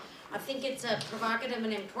question. I think it's a provocative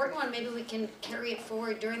and important one. Maybe we can carry it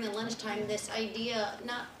forward during the lunchtime, this idea,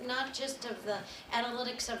 not just of the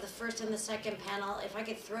analytics of the first and the second panel, if I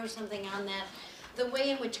could throw something on that, the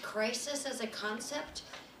way in which crisis as a concept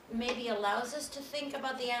maybe allows us to think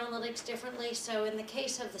about the analytics differently. So in the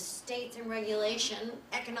case of the states and regulation,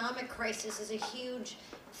 economic crisis is a huge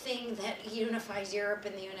thing that unifies Europe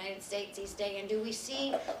and the United States these days. And do we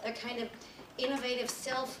see a kind of innovative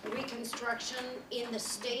self-reconstruction in the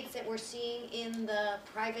states that we're seeing in the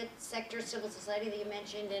private sector, civil society that you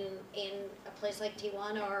mentioned in a place like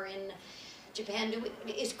Tijuana or in Japan?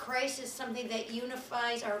 Is crisis something that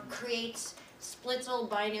unifies or creates, splits old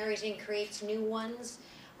binaries and creates new ones?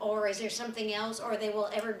 Or is there something else, or they will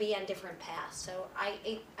ever be on different paths? So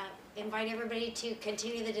I invite everybody to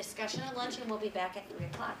continue the discussion at lunch, and we'll be back at 3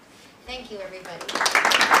 o'clock. Thank you, everybody.